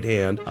his right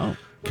hand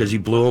because he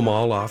blew them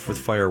all off with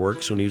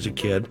fireworks when he was a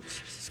kid.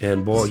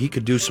 And boy, he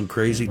could do some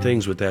crazy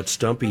things with that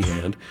stumpy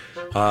hand.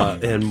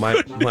 And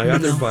my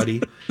other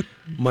buddy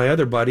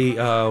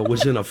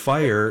was in a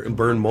fire and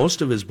burned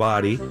most of his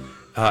body,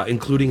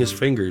 including his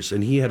fingers.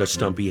 And he had a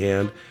stumpy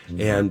hand,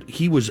 and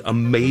he was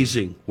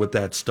amazing with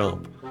that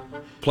stump.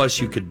 Plus,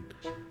 you could.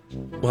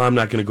 Well, I'm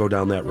not going to go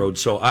down that road.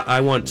 So I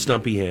want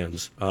stumpy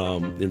hands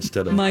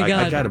instead of. My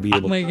God. I got to be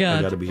able. Oh my God.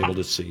 I got to be able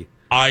to see.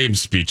 I am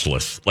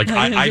speechless. Like,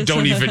 I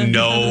don't even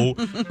know.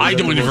 I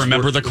don't even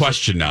remember the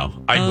question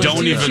now. I don't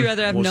Would even. you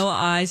rather have no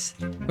eyes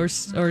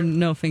or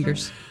no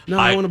fingers? No,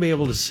 I want to be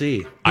able to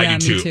see. I Yeah,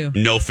 do me too. too.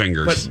 No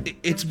fingers. But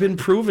it's been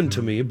proven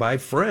to me by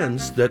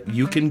friends that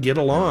you can get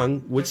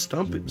along with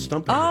stumpy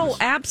Oh, hands.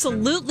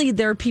 absolutely.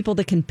 There are people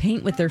that can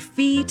paint with their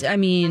feet. I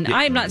mean,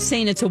 I'm not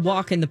saying it's a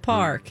walk in the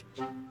park,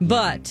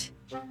 but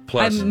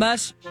Plus,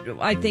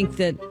 I think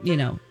that,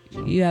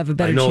 you have a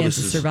better know chance this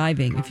of is-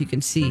 surviving if you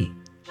can see.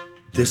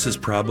 this is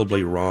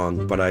probably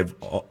wrong, but I've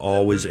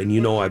always, and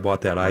I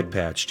bought that eye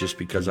patch just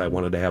because I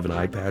wanted to have an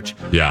eye patch.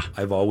 Yeah.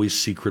 I've always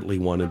secretly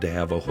wanted to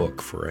have a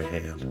hook for a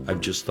hand.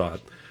 I've just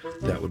thought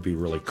that would be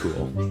really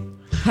cool.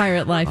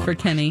 Pirate life for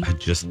Kenny. I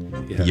just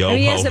Yeah. yo And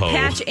he ho has a ho.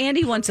 patch and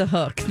he wants a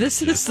hook.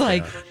 This is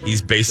like,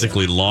 He's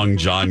basically Long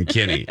John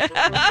Kinney.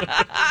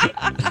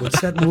 What's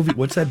that movie?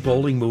 What's that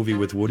bowling movie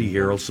with Woody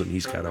Harrelson?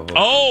 He's got a hook.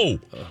 Oh,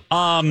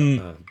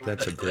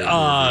 That's a great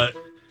movie.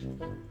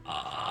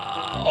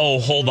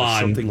 hold on.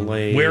 Something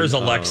lame. Where's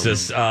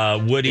Alexis?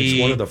 Woody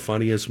It's one of the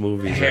funniest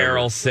movies ever.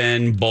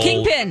 Harrelson.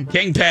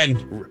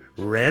 Kingpin.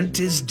 Rent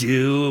is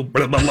due.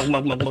 Blah, blah,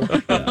 blah, blah, blah,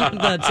 blah.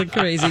 that's a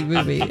crazy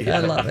movie. I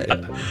love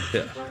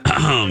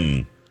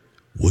it.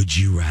 Would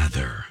you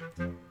rather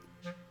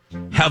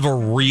have a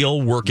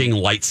real working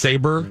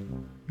lightsaber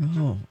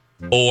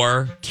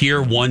or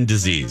cure one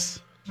disease?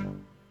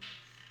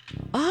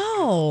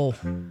 Oh,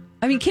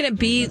 I mean, can it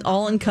be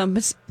all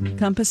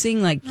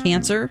encompassing like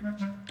cancer?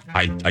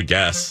 I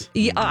guess.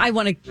 Yeah, I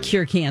want to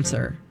cure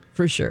cancer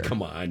for sure.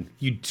 Come on,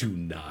 you do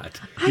not.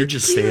 You're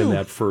just saying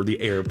that for the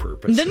air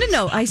purpose.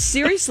 No. I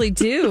seriously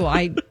do.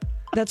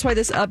 That's why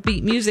this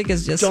upbeat music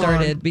has just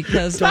started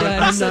because Dawn,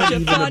 I'm such a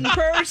fun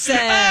person.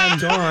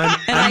 Dawn,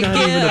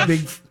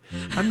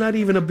 I'm not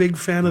even a big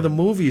fan of the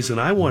movies, and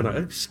I want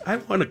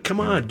to. Come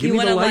on, give me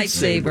the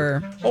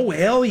lightsaber. Oh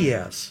hell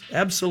yes,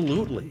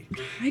 absolutely.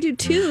 I do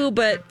too,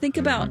 but think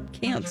about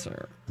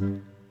cancer.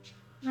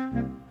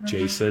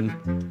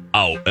 Jason.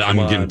 Oh, I'm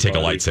going to take a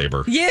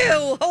lightsaber.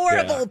 You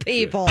horrible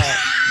people.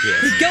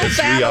 Go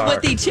battle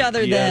with each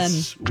other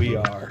yes, we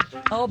are.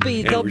 They'll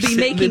be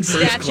making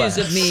statues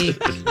of me.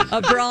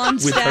 A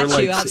bronze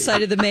statue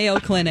outside of the Mayo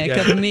Clinic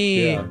of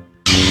me. Yeah.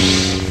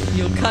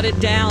 You'll cut it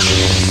down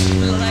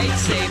with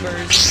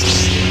lightsabers.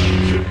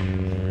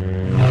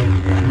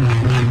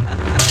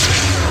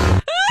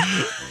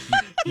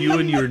 You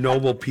and your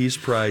Nobel Peace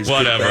Prize.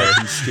 Whatever.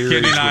 Kitty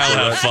and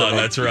I'll have fun.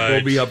 That's right.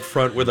 We'll be up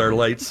front with our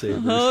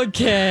lightsabers.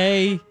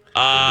 Okay.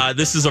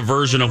 This is a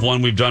version of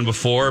one we've done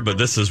before, but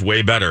this is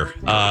way better.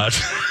 Oh,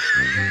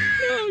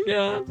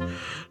 God.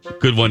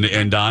 Good one to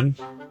end on.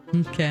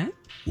 Okay.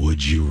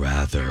 Would you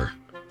rather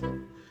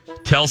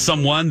tell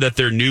someone that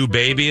their new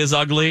baby is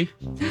ugly?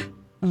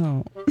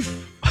 Oh.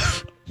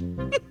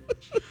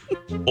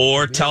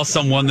 Or tell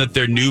someone that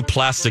their new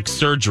plastic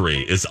surgery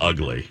is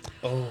ugly?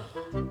 Oh.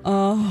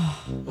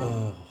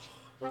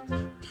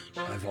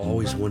 I've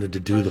always wanted to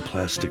do the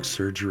plastic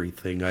surgery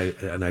thing,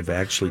 and I've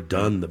actually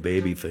done the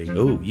baby thing.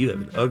 Oh, you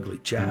have an ugly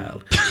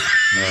child.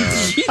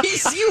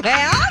 Jeez, you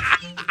have?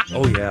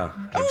 Oh, yeah.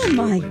 Oh,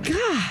 my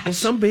God. Well,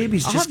 some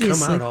babies just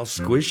come out all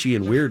squishy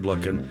and weird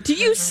looking. Do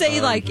you say,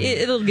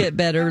 it'll get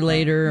better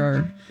later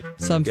or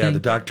something? Yeah, the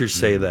doctors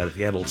say that.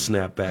 Yeah, it'll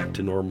snap back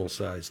to normal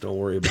size. Don't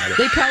worry about it.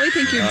 They probably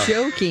think you're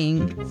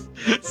joking.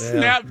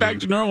 Snap back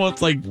to normal.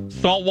 It's like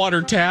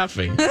saltwater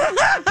taffy.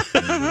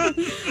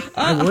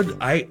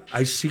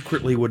 I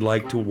secretly would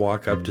like to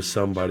walk up to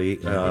somebody,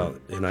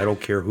 and I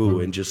don't care who,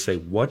 and just say,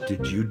 "What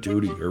did you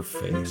do to your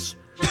face?"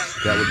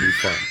 That would be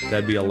fun.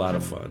 That'd be a lot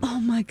of fun.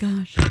 Oh, my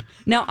gosh.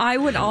 Now, I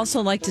would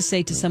also like to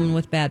say to someone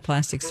with bad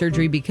plastic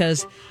surgery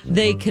because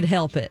they could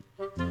help it.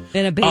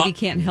 And a baby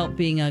can't help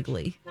being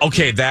ugly.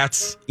 Okay,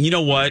 you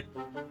know what?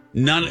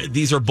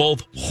 These are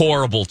both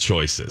horrible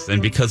choices.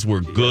 And because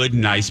we're good,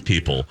 nice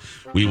people,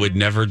 we would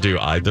never do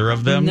either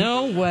of them.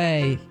 No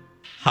way.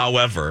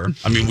 However,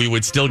 I mean, we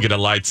would still get a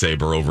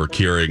lightsaber over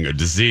curing a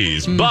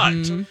disease, but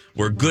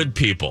we're good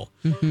people.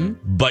 Mm-hmm.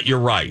 But you're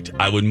right.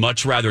 I would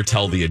much rather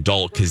tell the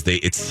adult because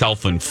it's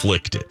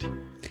self-inflicted.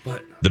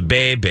 What? The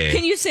baby.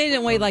 Can you say it in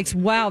a way like,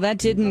 wow, that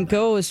didn't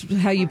go as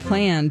how you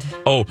planned?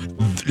 Oh,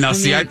 now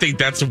I think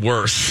that's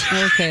worse.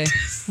 Okay.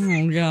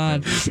 Oh,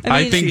 God.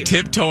 I think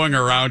tiptoeing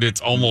around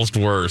it's almost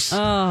worse.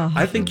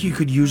 I think you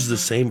could use the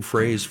same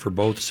phrase for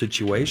both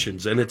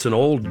situations, and it's an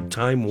old,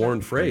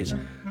 time-worn phrase.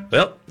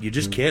 Well, you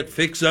just can't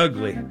fix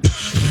ugly.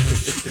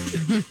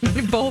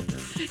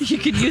 Both. You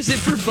could use it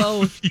for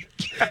both.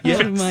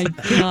 Yes. Oh, my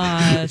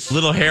gosh.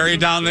 Little hairy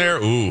down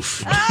there?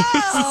 Oof.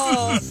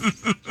 Oh.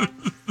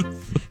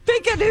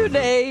 Pick a new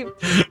name.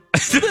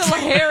 Little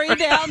hairy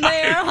down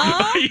there,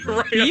 huh?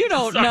 Right, you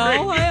don't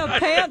know. I have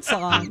pants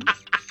on.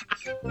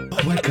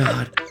 Oh, my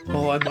God.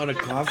 Oh, I'm on a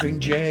coughing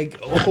jag.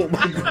 Oh,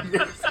 my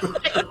goodness.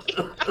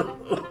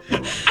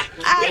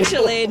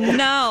 Actually,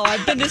 no.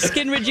 I've been to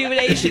Skin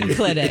Rejuvenation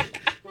Clinic.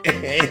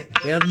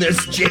 And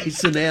this,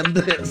 Jason, and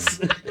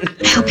this.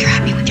 I hope you're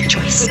happy with your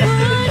choice.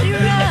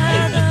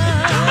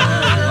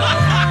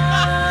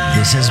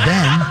 This has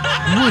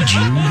been Would You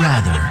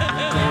Rather.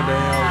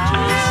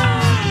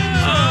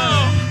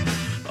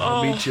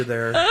 I'll meet you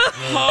there.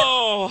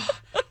 Oh,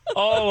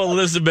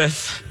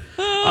 Elizabeth.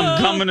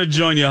 I'm coming to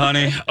join you,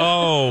 honey.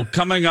 Oh,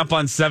 coming up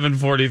on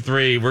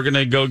 7:43, we're going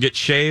to go get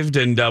shaved,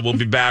 and we'll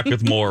be back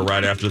with more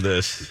right after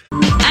this.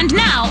 And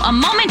now, a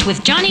moment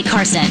with Johnny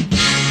Carson.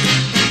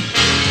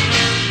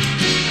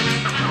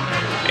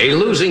 A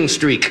losing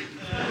streak.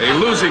 A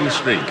losing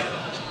streak.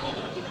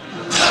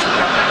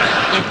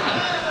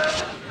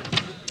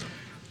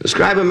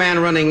 Describe a man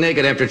running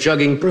naked after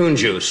chugging prune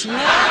juice.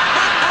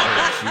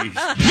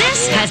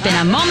 This has been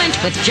a moment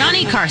with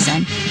Johnny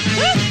Carson.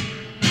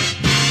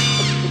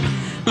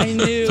 I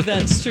knew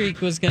that streak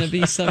was going to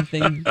be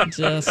something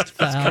just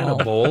foul. It's kind of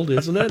bold,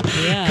 isn't it?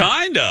 Yeah.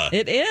 Kinda.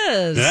 It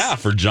is. Yeah,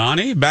 for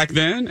Johnny back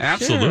then,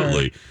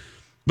 absolutely. Sure.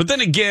 But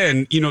then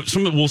again,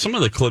 some of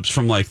the clips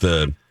from like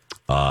the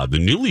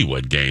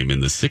Newlywed Game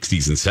in the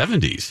 60s and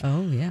 70s.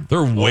 Oh, yeah.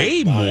 They're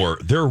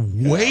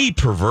way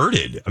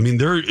perverted. I mean,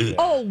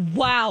 oh,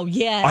 wow,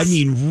 yes. I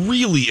mean,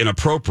 really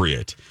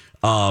inappropriate.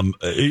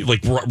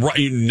 Like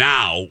right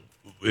now,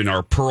 in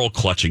our pearl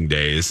clutching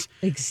days,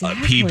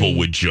 exactly. People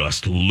would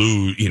just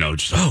lose,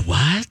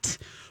 what?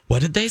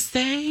 What did they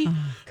say? Oh,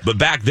 but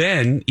back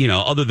then,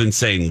 other than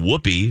saying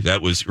whoopee,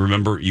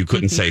 remember, you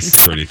couldn't say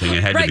or anything.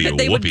 It had to be a whoopee. Right, but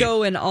they would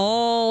go in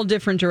all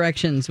different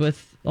directions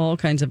with all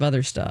kinds of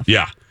other stuff.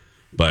 Yeah.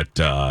 But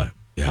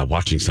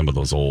watching some of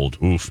those old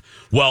oof.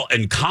 Well,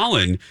 and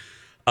Colin,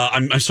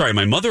 I'm sorry,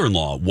 my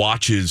mother-in-law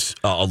watches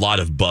a lot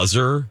of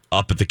Buzzer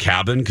up at the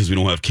cabin because we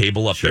don't have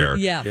cable up there.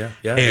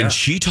 And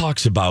she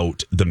talks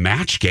about the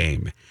Match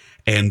Game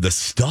and the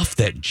stuff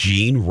that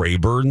Gene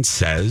Rayburn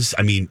says.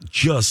 I mean,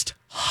 just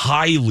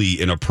highly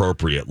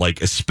inappropriate,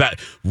 like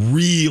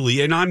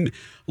really. And I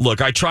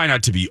try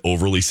not to be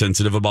overly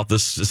sensitive about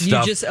this stuff.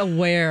 You're just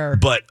aware.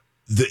 But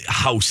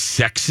how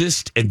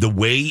sexist and the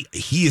way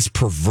he is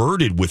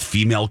perverted with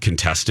female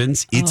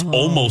contestants, it's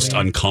almost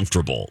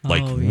uncomfortable,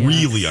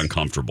 really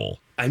uncomfortable.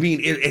 I mean,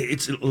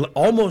 it's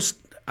almost,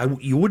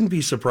 you wouldn't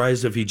be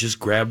surprised if he just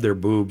grabbed their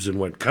boobs and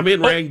went, "Come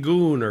in,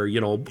 Rangoon," or,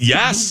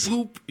 yes,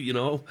 boop,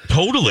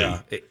 totally.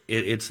 Yeah,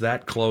 it's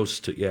that close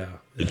to,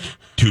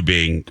 to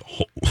being,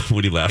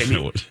 what are you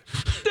laughing at?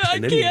 I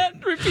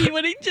can't repeat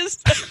what he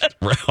just said.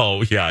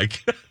 Oh, yeah.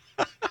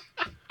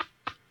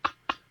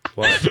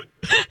 What?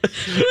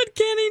 What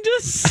can he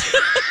just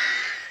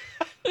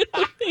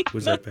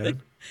Was that bad?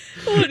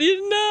 What do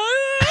you know?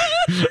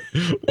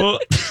 Well,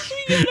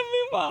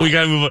 we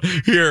gotta move on.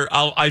 Here,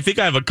 I think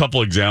I have a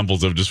couple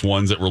examples of just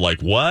ones that were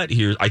like, what?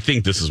 Here, I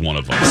think this is one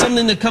of them.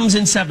 Something that comes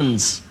in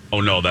sevens.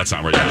 Oh, no, that's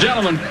not right.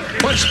 Gentlemen,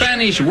 what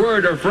Spanish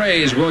word or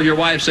phrase will your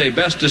wife say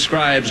best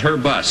describes her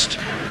bust?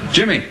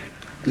 Jimmy.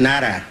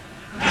 Nada.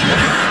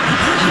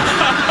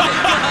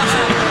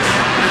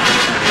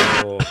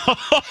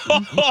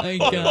 Oh my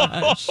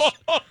gosh.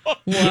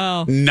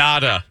 Wow.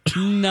 Nada.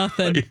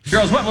 Nothing.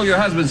 Girls, what will your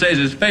husband say is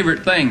his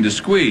favorite thing to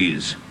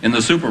squeeze in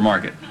the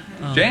supermarket?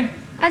 Jane?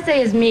 I'd say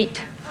his meat.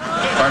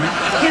 Pardon me?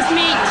 His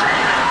meat.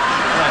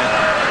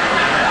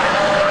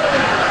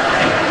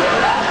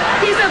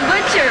 He's a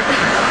butcher.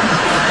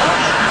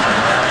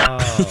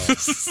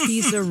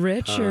 He's a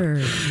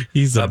Richard.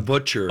 He's a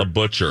butcher. A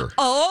butcher.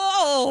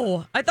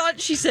 Oh, I thought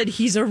she said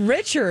he's a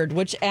Richard,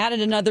 which added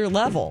another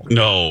level.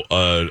 No,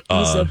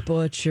 he's a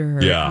butcher.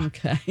 Yeah.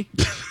 Okay.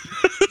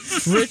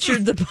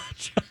 Richard the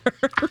butcher.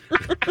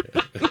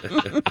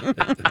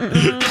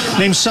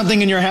 Name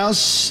something in your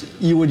house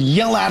you would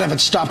yell at if it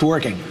stopped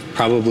working.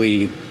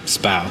 Probably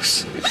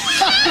spouse.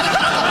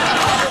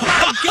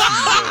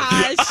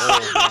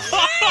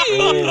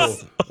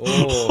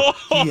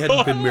 He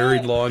hadn't been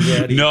married long,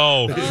 had he?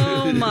 No.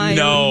 Oh, my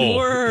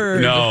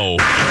word. No.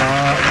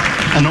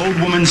 An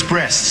old woman's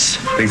breasts.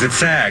 Things that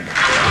sag.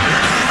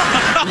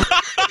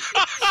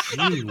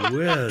 Gee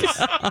whiz.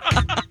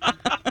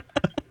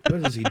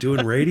 What is he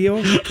doing,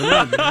 radio? Come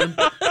on, man.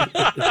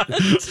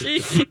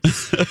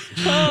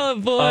 Oh,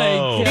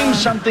 boy. Name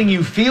something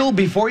you feel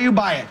before you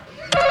buy it.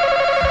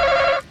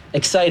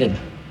 Excited.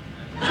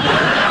 Oh,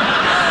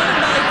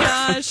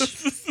 my gosh.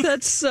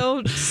 That's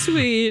so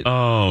sweet.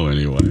 Oh,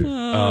 anyway.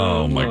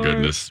 Oh my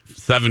goodness.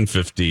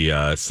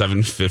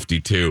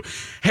 752.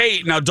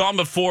 Hey, now, Dawn,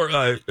 before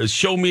a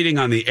show meeting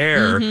on the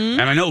air,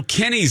 and I know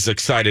Kenny's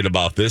excited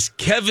about this.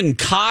 Kevin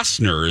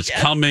Costner is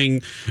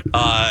coming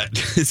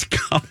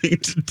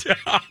to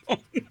town.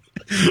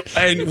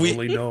 And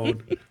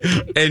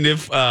and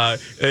if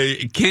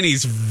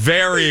Kenny's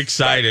very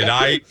excited.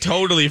 I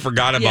totally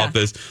forgot about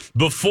this.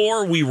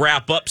 Before we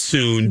wrap up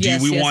soon, do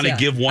we want to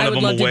give one of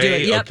them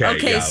away? Yep.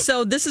 Okay,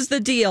 so this is the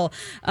deal.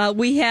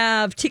 We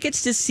have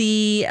tickets to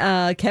see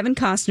Kevin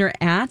Costner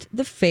at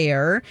the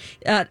fair.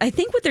 I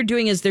think what they're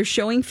doing is they're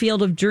showing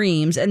Field of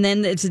Dreams, and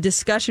then it's a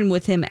discussion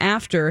with him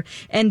after,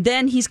 and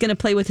then he's going to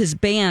play with his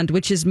band,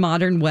 which is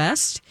Modern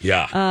West.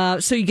 Yeah.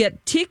 So you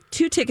get 2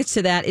 tickets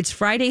to that. It's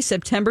Friday,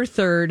 September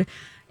 3rd,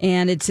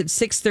 and it's at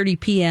 6:30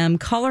 p.m.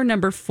 Caller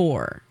number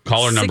 4.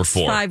 Caller number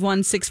 4.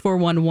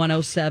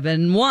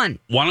 651-641-1071.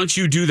 Why don't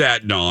you do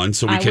that, Dawn,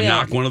 so we can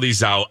knock one of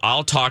these out?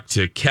 I'll talk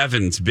to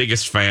Kevin's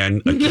biggest fan,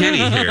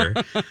 Kenny, here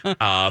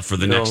for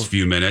the next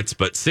few minutes.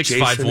 But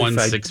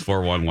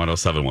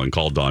 651-641-1071.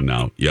 Call Dawn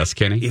now. Yes,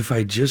 Kenny? If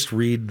I just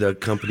read the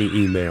company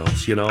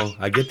emails,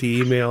 I get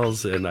the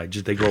emails and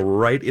they go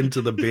right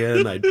into the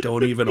bin. I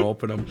don't even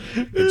open them.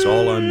 It's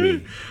all on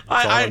me.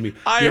 I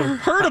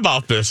heard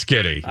about this,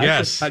 Kenny.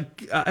 Yes.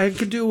 I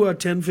could do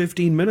 10,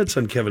 15 minutes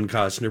on Kevin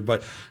Costner,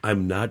 but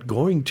I'm not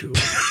going to.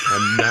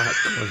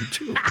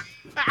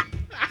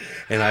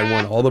 And I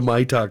want all the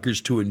My Talkers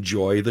to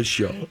enjoy the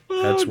show.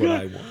 That's what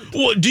I want.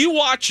 Well, do you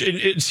watch,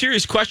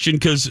 serious question,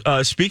 because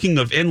speaking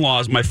of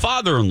in-laws, my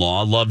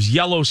father-in-law loves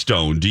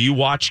Yellowstone. Do you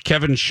watch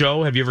Kevin's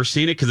show? Have you ever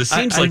seen it? Because it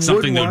seems like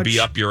something that would be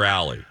up your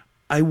alley.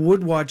 I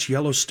would watch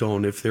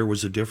Yellowstone if there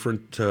was a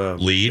different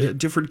lead,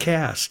 different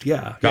cast.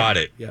 Yeah. Got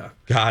it.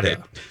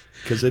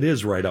 Because it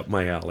is right up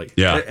my alley.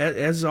 Yeah.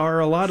 As are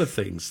a lot of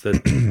things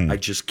that I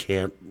just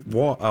can't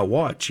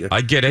watch.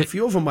 I get it. A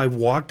few of them I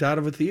walked out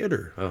of a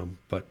theater,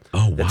 but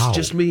that's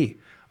just me.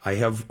 I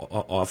have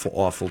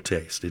awful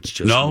taste. It's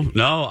just me.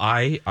 No,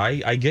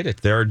 I get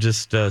it. There are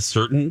just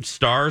certain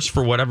stars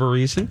for whatever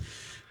reason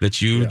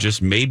that you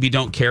just maybe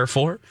don't care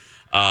for.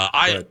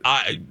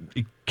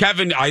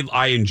 Kevin,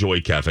 I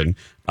enjoy Kevin.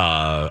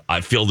 I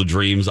Field of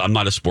Dreams. I'm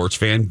not a sports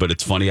fan, but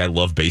it's funny. I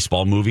love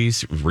baseball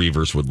movies.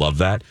 Reavers would love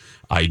that.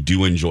 I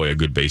do enjoy a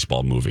good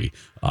baseball movie.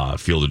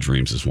 Field of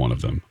Dreams is one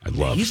of them. I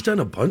love. He's done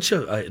a bunch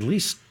of at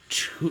least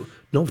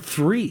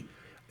 3.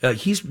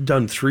 He's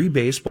done 3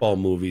 baseball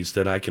movies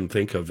that I can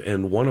think of,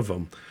 and one of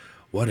them,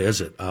 what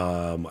is it?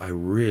 I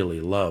really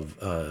love.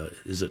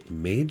 Is it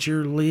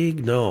Major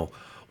League? No,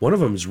 one of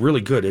them is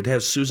really good. It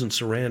has Susan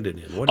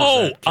Sarandon in. What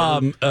is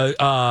that?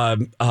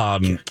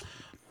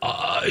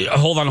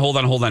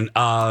 Hold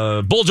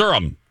on. Bull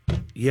Durham.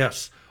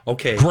 Yes.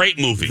 Okay. Great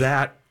movie.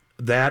 That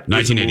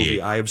is a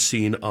movie I have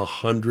seen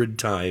 100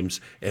 times,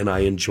 and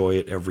I enjoy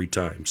it every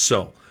time.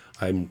 So.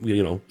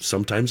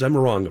 Sometimes I'm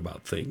wrong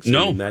about things.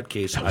 No. In that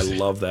case, I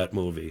love that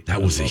movie.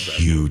 That was a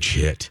huge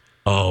hit.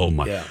 Oh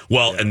my! Yeah,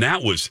 well, and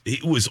that was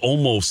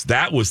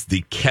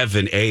the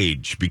Kevin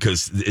age,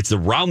 because it's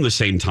around the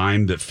same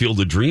time that Field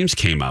of Dreams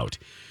came out,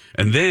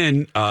 and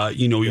then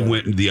he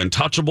went into The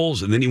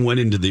Untouchables, and then he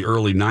went into the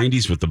early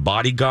 '90s with The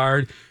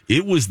Bodyguard.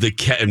 It was the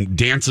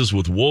Dances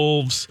with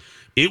Wolves.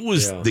 It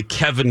was the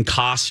Kevin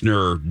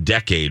Costner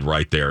decade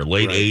right there,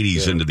 late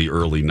 '80s into the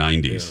early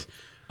 '90s.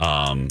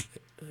 Yeah.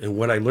 And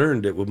what I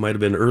learned, it might have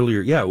been earlier.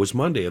 Yeah, it was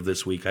Monday of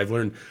this week. I've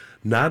learned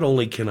not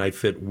only can I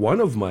fit one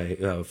of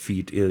my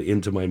feet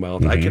into my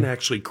mouth, I can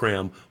actually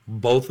cram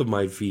both of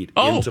my feet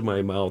into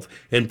my mouth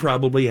and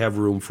probably have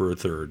room for a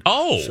third.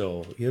 Oh,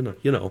 so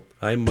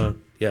I'm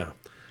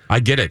I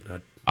get it.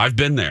 I've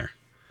been there.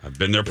 I've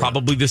been there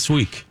probably this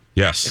week.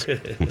 Yes,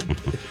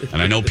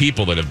 and I know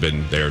people that have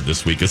been there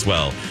this week as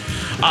well.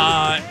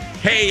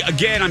 Hey,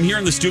 again, I'm here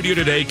in the studio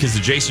today because the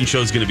Jason Show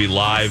is going to be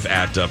live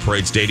at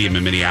Parade Stadium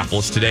in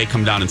Minneapolis today.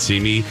 Come down and see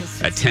me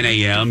at 10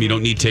 a.m. You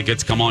don't need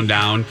tickets. Come on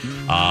down.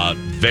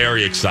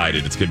 Very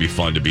excited. It's going to be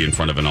fun to be in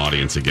front of an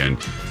audience again.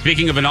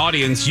 Speaking of an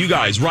audience, you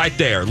guys right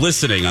there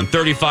listening on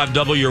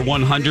 35W or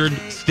 100,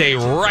 stay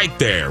right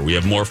there. We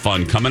have more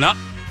fun coming up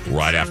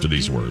right after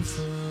these words.